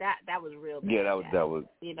 That was real bad. Yeah, that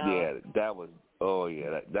was.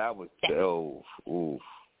 Oof.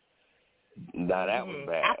 Nah, that was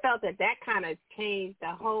bad. I felt that kind of changed the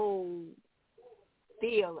whole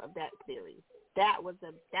feel of that series. That was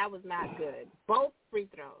not good. Both free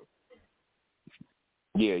throws.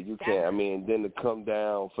 Yeah, you can. I mean, then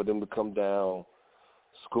for them to come down,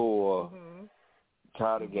 score,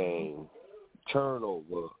 tie the game,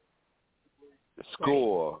 turnover,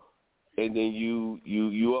 score, and then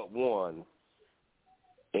you up 1,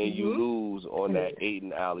 and you lose on that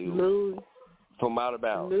Ayton alley-oop from out of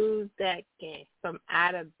bounds. Lose that game from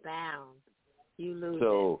out of bounds. You lose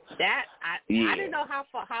it. I didn't know how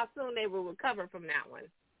soon they will recover from that one.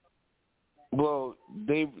 Well,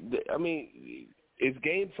 it's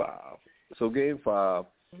game 5. So game 5,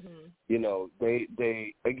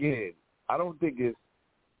 they again. I don't think it's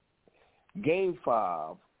game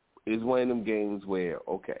 5 is one of them games where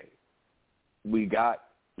we have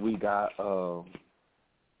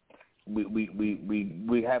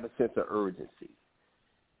a sense of urgency.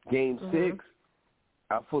 Game 6,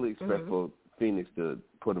 I fully expect for Phoenix to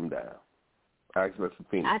put them down. I expect for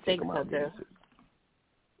Phoenix to take them out. Game 6.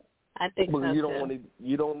 I think so you don't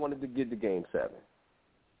want it to get to game 7.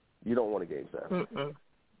 You don't want a game 7.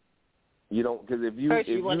 You don't, because if you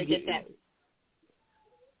want to get that.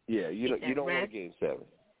 Yeah, you don't want a game 7.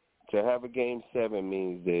 To have a game 7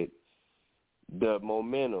 means that the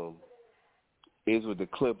momentum is with the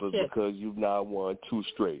Clippers because you've now won 2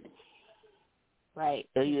 straight. Right.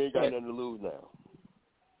 And you ain't got nothing to lose now.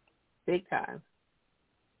 Big time.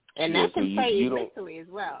 And that can play you mentally as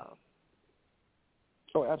well.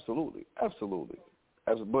 Oh, absolutely.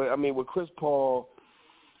 But, I mean, with Chris Paul,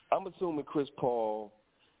 I'm assuming Chris Paul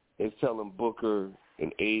is telling Booker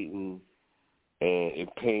and Ayton, and if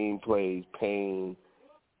Payne plays,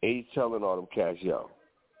 he's telling all them cats, yo,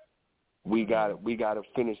 we got to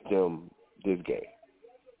finish them this game.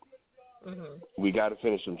 We got to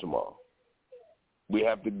finish them tomorrow. We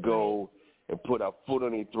have to go and put our foot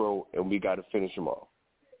on their throat, and we got to finish them off.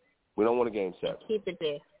 We don't want a game 7. Keep it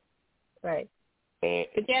there. Right. And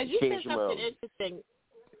but Jazz, you said something early. interesting.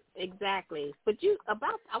 Exactly. But I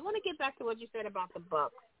want to get back to what you said about the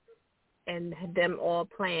Bucks and them all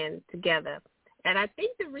playing together. And I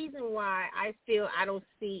think the reason why I feel I don't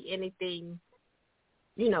see anything,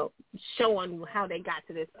 showing how they got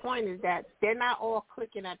to this point is that they're not all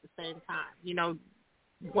clicking at the same time.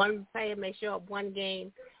 One player may show up one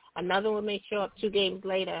game, another one may show up 2 games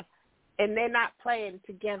later, and they're not playing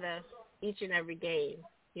together each and every game.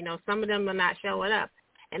 Some of them are not showing up.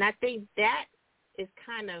 And I think that is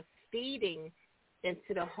kind of feeding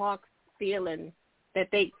into the Hawks feeling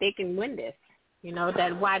that they can win this.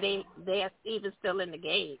 That why they're even still in the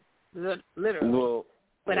game, literally. Well,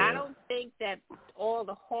 but I don't think that all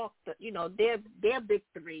the Hawks, their big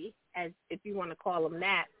 3, as if you want to call them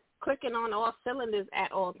that, clicking on all cylinders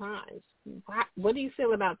at all times. What do you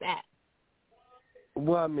feel about that?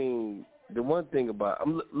 Well, I mean, the one thing about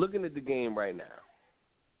I'm looking at the game right now.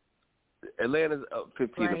 Atlanta's up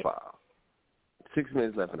 15-5. 6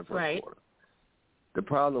 minutes left in the first quarter. The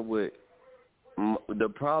problem with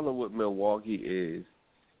Milwaukee is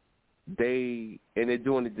they're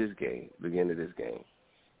doing it this game, beginning of this game.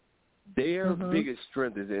 Their biggest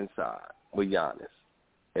strength is inside with Giannis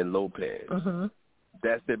and Lopez.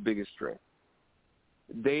 That's their biggest strength.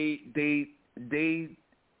 They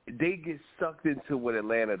get sucked into what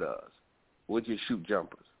Atlanta does, which is shoot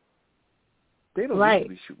jumpers. They don't need to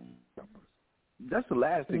be shooting jumpers. That's the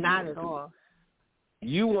last thing. Not at all.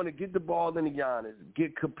 You want to get the ball into Giannis,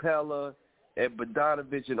 get Capella and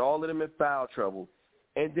Bogdanovic and all of them in foul trouble,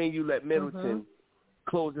 and then you let Middleton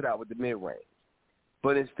close it out with the mid-range.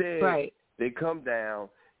 But instead, they come down,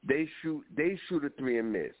 they shoot a 3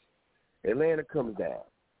 and miss. Atlanta comes down,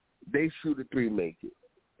 they shoot a 3, make it.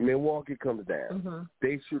 Milwaukee comes down,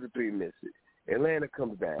 they shoot a 3, miss it. Atlanta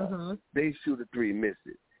comes down, they shoot a 3, miss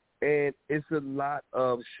it. And it's a lot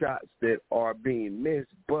of shots that are being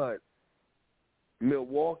missed, but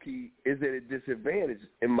Milwaukee is at a disadvantage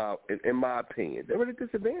in my opinion. They're at a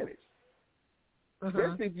disadvantage.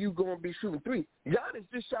 Especially if you're going to be shooting 3. Giannis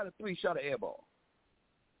just shot a 3, shot an air ball.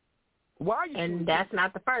 Why are you and doing that's that?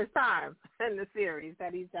 not the first time in the series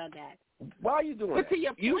that he's done that. Why are you doing but that? To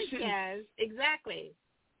your point, Kaz, exactly.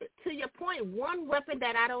 To your point, one weapon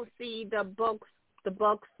that I don't see the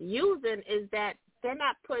Bucks using is that they're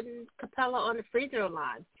not putting Capella on the free throw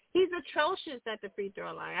line. He's atrocious at the free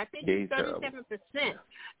throw line. I think he's 37%.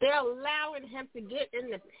 They're allowing him to get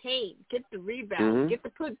in the paint, get the rebounds, get the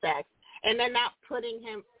putbacks, and they're not putting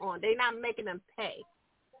him on. They're not making him pay.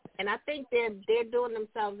 And I think they're doing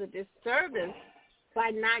themselves a disservice by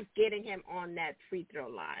not getting him on that free throw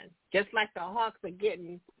line. Just like the Hawks are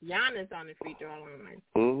getting Giannis on the free throw line.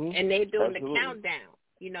 And they're doing the countdown.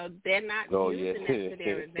 They're not using that to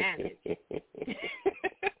their advantage.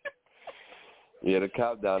 Yeah, the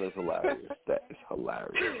countdown is hilarious. That is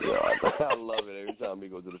hilarious. I love it every time we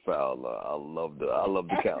go to the foul. I love the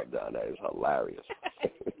countdown. That is hilarious.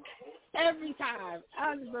 Every time.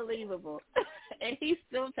 Unbelievable. And he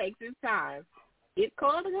still takes his time. He's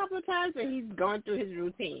called a couple of times and he's gone through his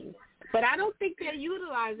routine. But I don't think they're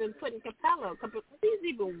utilizing putting Capella. He's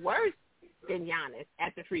even worse than Giannis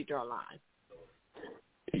at the free throw line.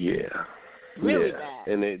 Yeah. Really bad.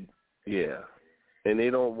 And they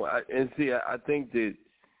don't – and see, I think that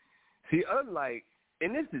 – see, unlike –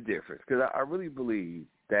 and this is the difference because I really believe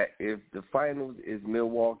that if the finals is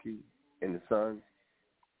Milwaukee and the Suns,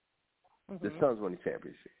 the Suns won the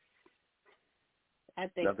championship. I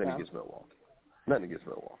think Nothing so. against Milwaukee. Nothing against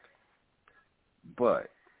Milwaukee. But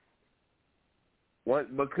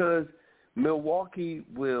because Milwaukee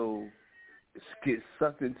will get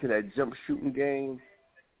sucked into that jump shooting game,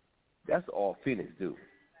 that's all Phoenix do.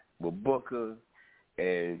 With Booker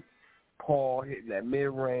and Paul hitting that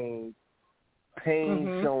mid-range,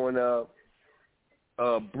 Payne showing up,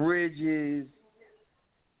 Bridges,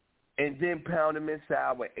 and then pound them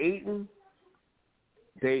inside with Ayton.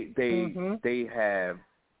 They have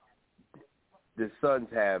the Suns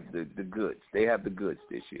have the goods. They have the goods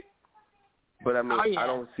this year. But I mean, I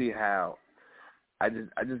don't see how. I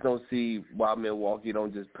just don't see why Milwaukee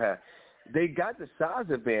don't just pass. They got the size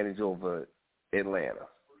advantage over Atlanta.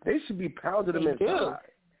 They should be pounding them inside.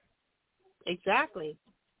 Exactly.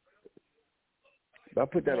 I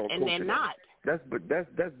put that on. And they're not. That's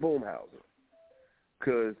Boomhauser.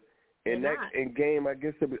 Because in game, I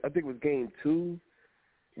think it was game 2,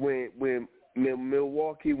 when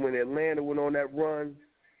Milwaukee, when Atlanta went on that run,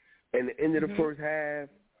 and the end of the first half,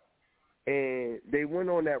 and they went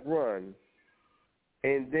on that run,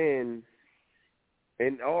 and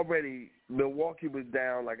already Milwaukee was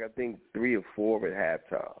down like I think 3 or 4 at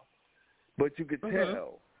halftime, but you could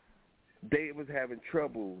tell they was having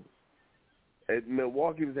trouble.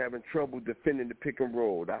 Milwaukee was having trouble defending the pick and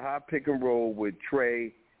roll, the high pick and roll with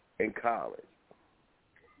Trey and Collins.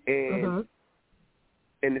 And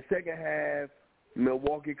in the second half,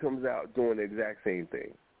 Milwaukee comes out doing the exact same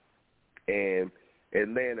thing. And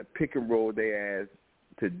Atlanta pick and roll their ass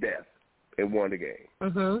to death and won the game.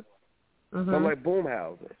 So I'm like,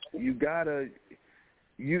 Boomhauser, you gotta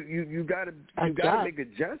make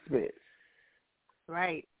adjustments.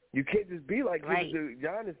 Right. You can't just be like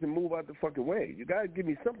Giannis and move out the fucking way. You got to give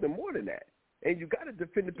me something more than that. And you got to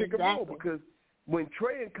defend the pick and roll, because when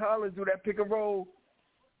Trey and Collins do that pick and roll,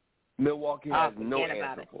 Milwaukee has no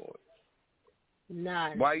answer for it.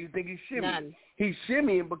 None. Why do you think he's shimmying? None. He's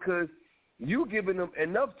shimmying because you giving him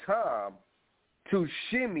enough time to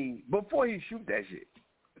shimmy before he shoot that shit.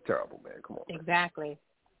 It's terrible, man. Come on. Man. Exactly.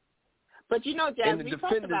 But you know, Jazz, and the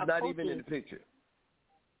defender's not even in the picture.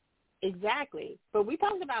 Exactly. But we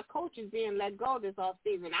talked about coaches being let go this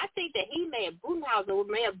offseason. I think that Boomhauser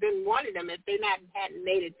may have been one of them if they hadn't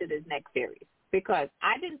made it to this next series. Because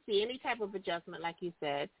I didn't see any type of adjustment, like you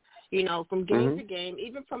said, from game to game,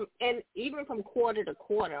 even from quarter to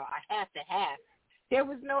quarter or half to half. There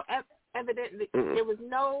was no there was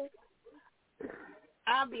no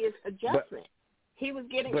obvious adjustment. He was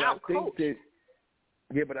getting out-coached.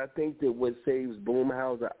 But I think that what saves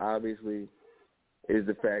Boomhauser, obviously, is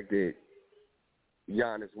the fact that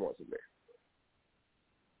Giannis wants him there.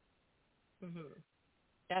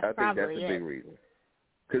 I think that's a big reason.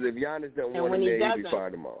 Because if Giannis doesn't want him there, he'd be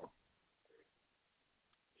fired tomorrow.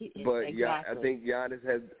 But I think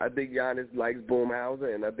Giannis likes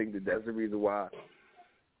Boomhauser, and I think that's the reason why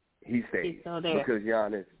he stays. Because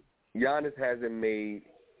Giannis hasn't made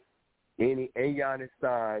any, and Giannis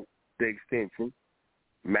signed the extension,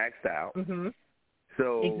 maxed out.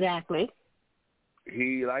 So exactly.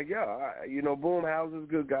 He Boomhauser's a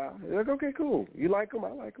good guy. Like, okay, cool. You like him?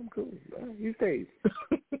 I like him. Cool. He stays.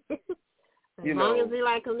 As long as he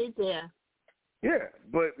like him, he's there. Yeah,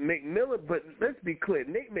 but McMillan. But let's be clear.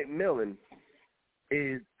 Nate McMillan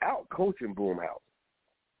is out coaching Boomhauser.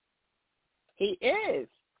 He is.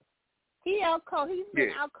 He's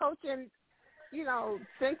been out coaching.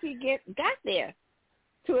 Since he got there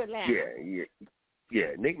to Atlanta.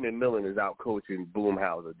 Yeah, Nick McMillan is out coaching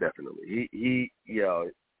Boomhauser definitely. He's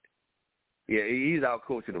out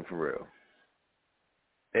coaching him for real.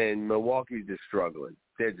 And Milwaukee's just struggling.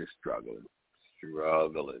 They're just struggling.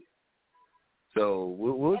 So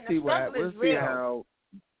we'll see how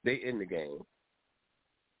they end the game.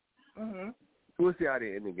 We'll see how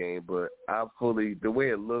they end the game, but the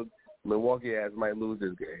way it looks, Milwaukee might lose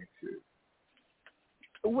this game. Shit.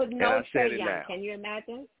 With no Trae Young, can you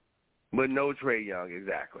imagine? But no Trae Young,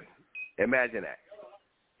 exactly. Imagine that.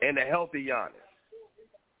 And a healthy Giannis.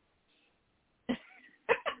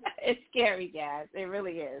 It's scary, guys. It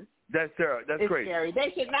really is. That's terrible. That's crazy. It's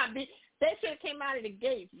scary. They should have came out of the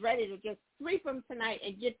gates ready to just sweep them tonight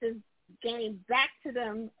and get this game back to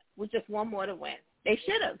them with just one more to win. They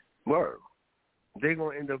should have. Word. They're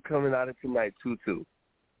going to end up coming out of tonight 2-2.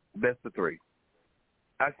 Best of 3.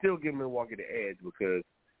 I still give Milwaukee the edge because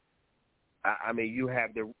you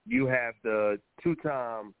have the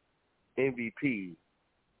 2-time MVP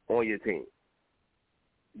on your team,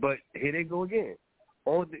 but here they go again.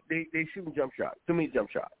 They shooting jump shots. Too many jump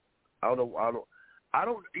shots. I don't.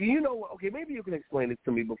 You know what? Okay, maybe you can explain this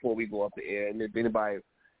to me before we go off the air, and if anybody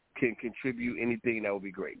can contribute anything, that would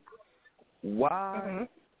be great. Why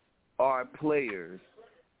are players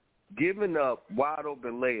giving up wide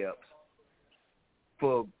open layups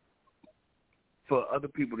for other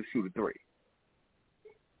people to shoot a 3?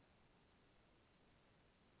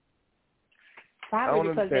 Probably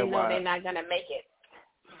because they know they're not going to make it.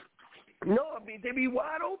 No, they be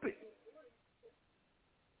wide open.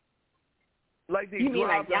 Like they you mean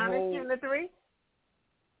like Giannis shooting the 3?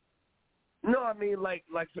 No, like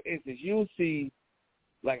for instance, you'll see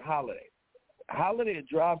like Holiday. Holiday will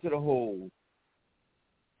drive to the hole,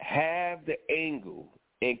 have the angle,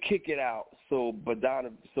 and kick it out so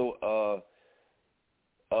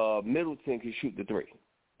Middleton can shoot the 3.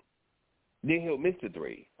 Then he'll miss the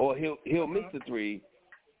 3, or he'll miss the 3,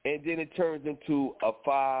 and then it turns into a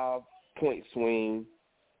 5-point swing.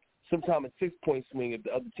 sometimes a 6-point swing if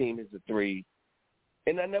the other team hits a 3.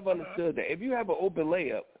 And I never understood that. If you have an open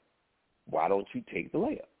layup, why don't you take the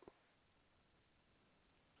layup?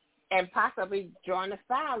 And possibly drawing a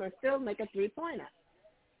foul and still make a 3-pointer.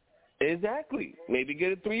 Exactly. Maybe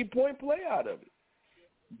get a 3-point play out of it.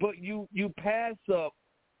 But you pass up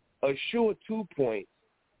a sure 2 points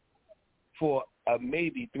for a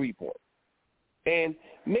maybe 3 point. And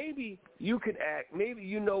maybe you can ask, maybe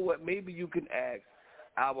you know what, maybe you can ask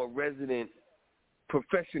our resident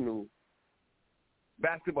professional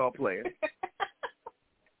basketball player,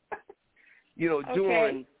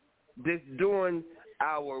 during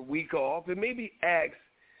our week off, and maybe ask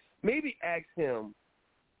him,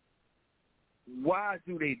 why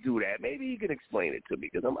do they do that? Maybe he can explain it to me,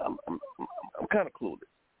 because I'm kind of clueless.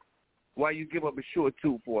 Why you give up a short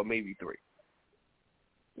 2 for a maybe 3?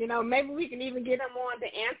 Maybe we can even get him on to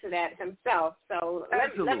answer that himself. So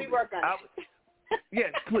let me work on it.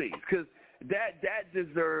 Yes, please, because that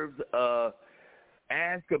deserves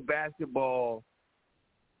ask a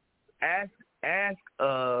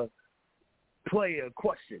player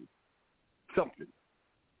question, something.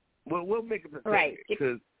 We'll make a mistake, right,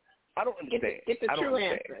 because I don't understand. Get the true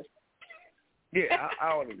answer. Yeah, I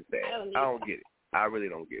don't understand. I don't get it. I really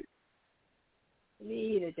don't get it.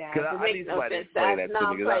 Me either, Dad. Because I need somebody to explain that to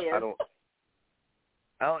me, because I don't.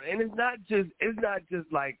 And it's not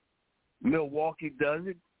just like Milwaukee does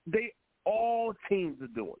it. All teams are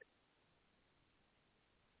doing it.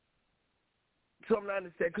 So I'm not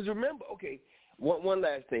understanding. Because remember, okay, one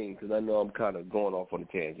last thing, because I know I'm kind of going off on a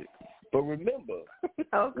tangent. But remember,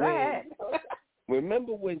 go ahead.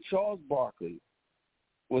 Remember when Charles Barkley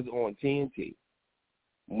was on TNT,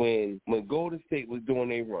 when Golden State was doing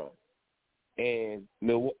their run, and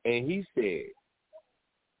he said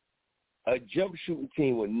a jump shooting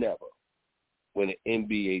team would never win an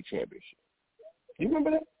NBA championship. You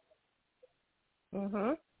remember that?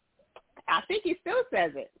 Mhm. I think he still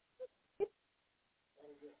says it.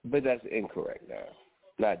 But that's incorrect now.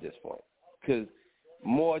 Not at this point, because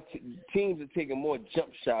more teams are taking more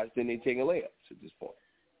jump shots than they're taking layups at this point.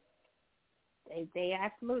 They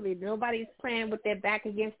absolutely, nobody's playing with their back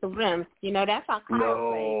against the rim. That's how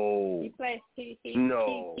Kyle plays.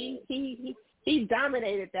 He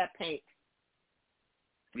dominated that paint.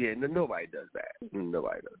 Yeah, nobody does that.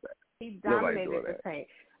 Nobody does that. He dominated the paint.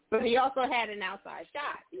 But he also had an outside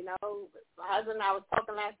shot. My husband and I was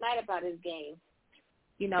talking last night about his game.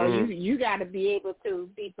 You got to be able to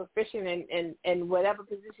be proficient in whatever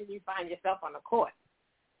position you find yourself on the court.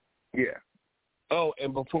 Yeah. Oh,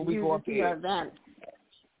 and before we go up here,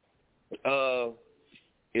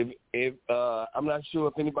 if I'm not sure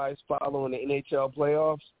if anybody's following the NHL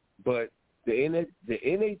playoffs, but the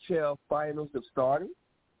NHL finals have started.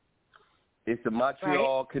 It's the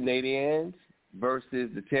Montreal Canadiens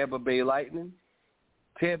versus the Tampa Bay Lightning.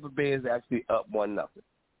 Tampa Bay is actually up 1-0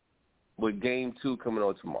 with Game 2 coming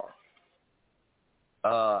on tomorrow.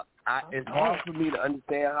 It's hard for me to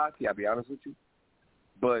understand hockey, I'll be honest with you.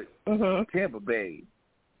 But Tampa Bay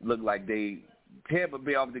looked like Tampa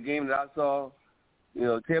Bay, off the game that I saw,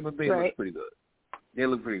 Tampa Bay looks pretty good. They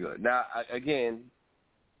look pretty good. Now, I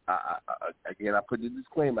put the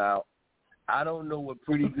disclaimer out. I don't know what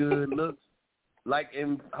pretty good looks like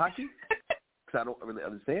in hockey, because I don't really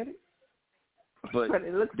understand it. But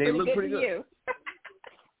they look pretty good. You.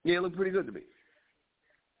 Yeah, it looked pretty good to me.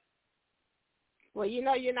 Well, you're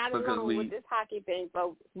not alone with this hockey thing,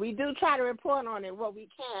 but we do try to report on it what we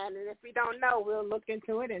can, and if we don't know, we'll look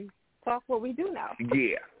into it and talk what we do know.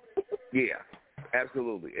 Yeah,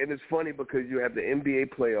 absolutely. And it's funny because you have the NBA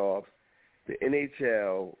playoffs, the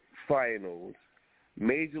NHL finals,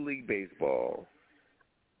 Major League Baseball,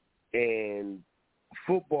 and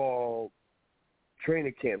football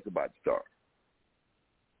training camps about to start.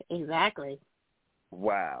 Exactly.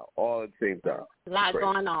 Wow, all at the same time. A lot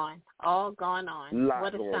going on. All going on.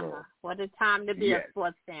 What a summer. On. What a time to be a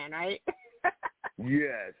sports fan, right?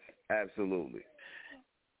 Yes, absolutely.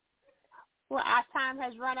 Well, our time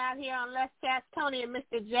has run out here on Let's Chat. Tony and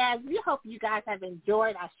Mr. Jazz, we hope you guys have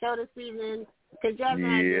enjoyed our show this evening. Because Jazz and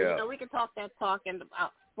I, we can talk that talk and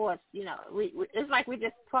about sports. It's like we're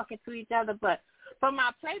just talking to each other, but from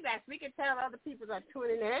our playbacks, we can tell other people that are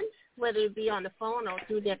tuning in, whether it be on the phone or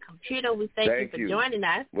through their computer. We thank you for joining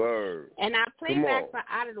us. Word. And our playbacks are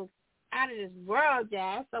out of this world,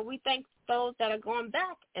 Jazz. So we thank those that are going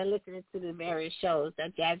back and listening to the various shows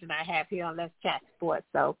that Jazz and I have here on Let's Chat Sports.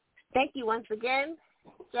 So thank you once again.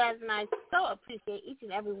 Jazz and I so appreciate each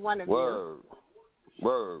and every one of you.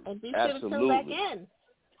 Word. And be sure to tune back in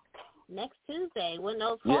next Tuesday when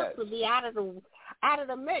those folks will be out of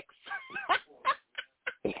the mix.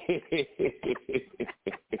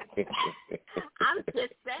 I'm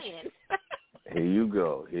just saying. Here you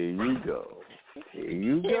go. Here I go.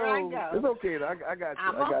 It's okay. I got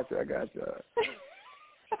you.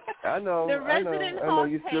 I know.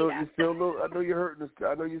 You still a little. I know you're hurting.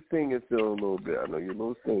 I know you're singing still a little bit. I know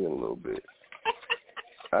you're singing a little bit.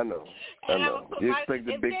 I know. You expect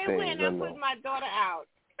the big things. I know. Put my daughter out.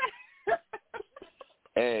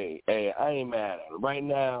 Hey, I ain't mad at him. Right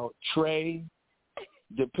now, Trey,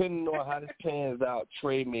 depending on how this pans out,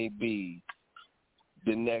 Trey may be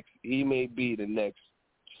the next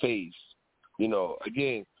face. You know,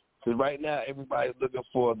 again, because right now everybody's looking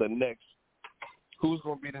for the next. Who's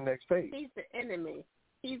going to be the next face? He's the enemy.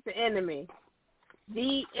 The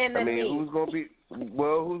enemy. I mean, who's going to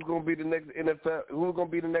be the next NFL? Who's going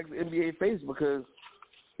to be the next NBA face? Because,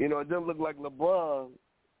 you know, it doesn't look like LeBron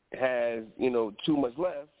has, you know, too much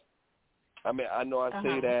left. I mean, I know I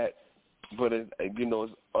say that, but it's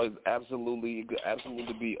absolutely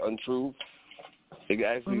be untrue. It could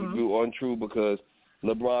actually be untrue because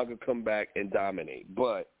LeBron could come back and dominate.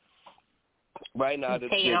 But right now, the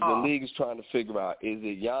league is trying to figure out, is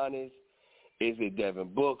it Giannis? Is it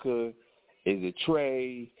Devin Booker? Is it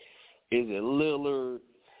Trey? Is it Lillard?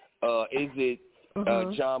 Is it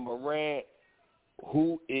John Morant?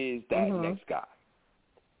 Who is that next guy?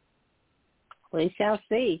 We shall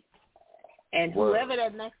see. And whoever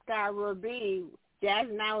that next guy will be, Jazz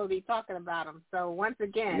and I will be talking about him. So once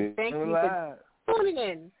again, thank you for tuning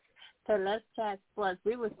in to Let's Chat Sports.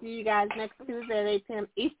 We will see you guys next Tuesday at 8 p.m.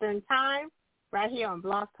 Eastern Time right here on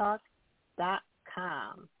blogtalk.com.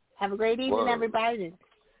 Have a great evening, everybody, and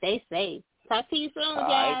stay safe. Talk to you soon, Jazz.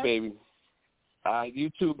 All right, baby. All right, you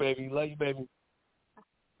too, baby. Love you, baby.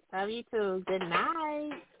 Love you too. Good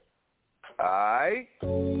night. All right.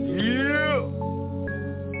 Yeah.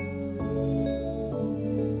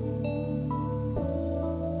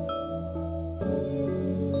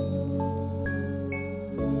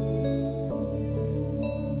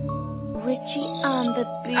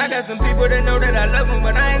 I got some people that know that I love them,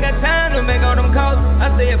 but I ain't got time to make all them calls.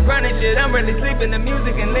 I say a chronic shit, I'm really sleeping. The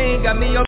music and lean got me on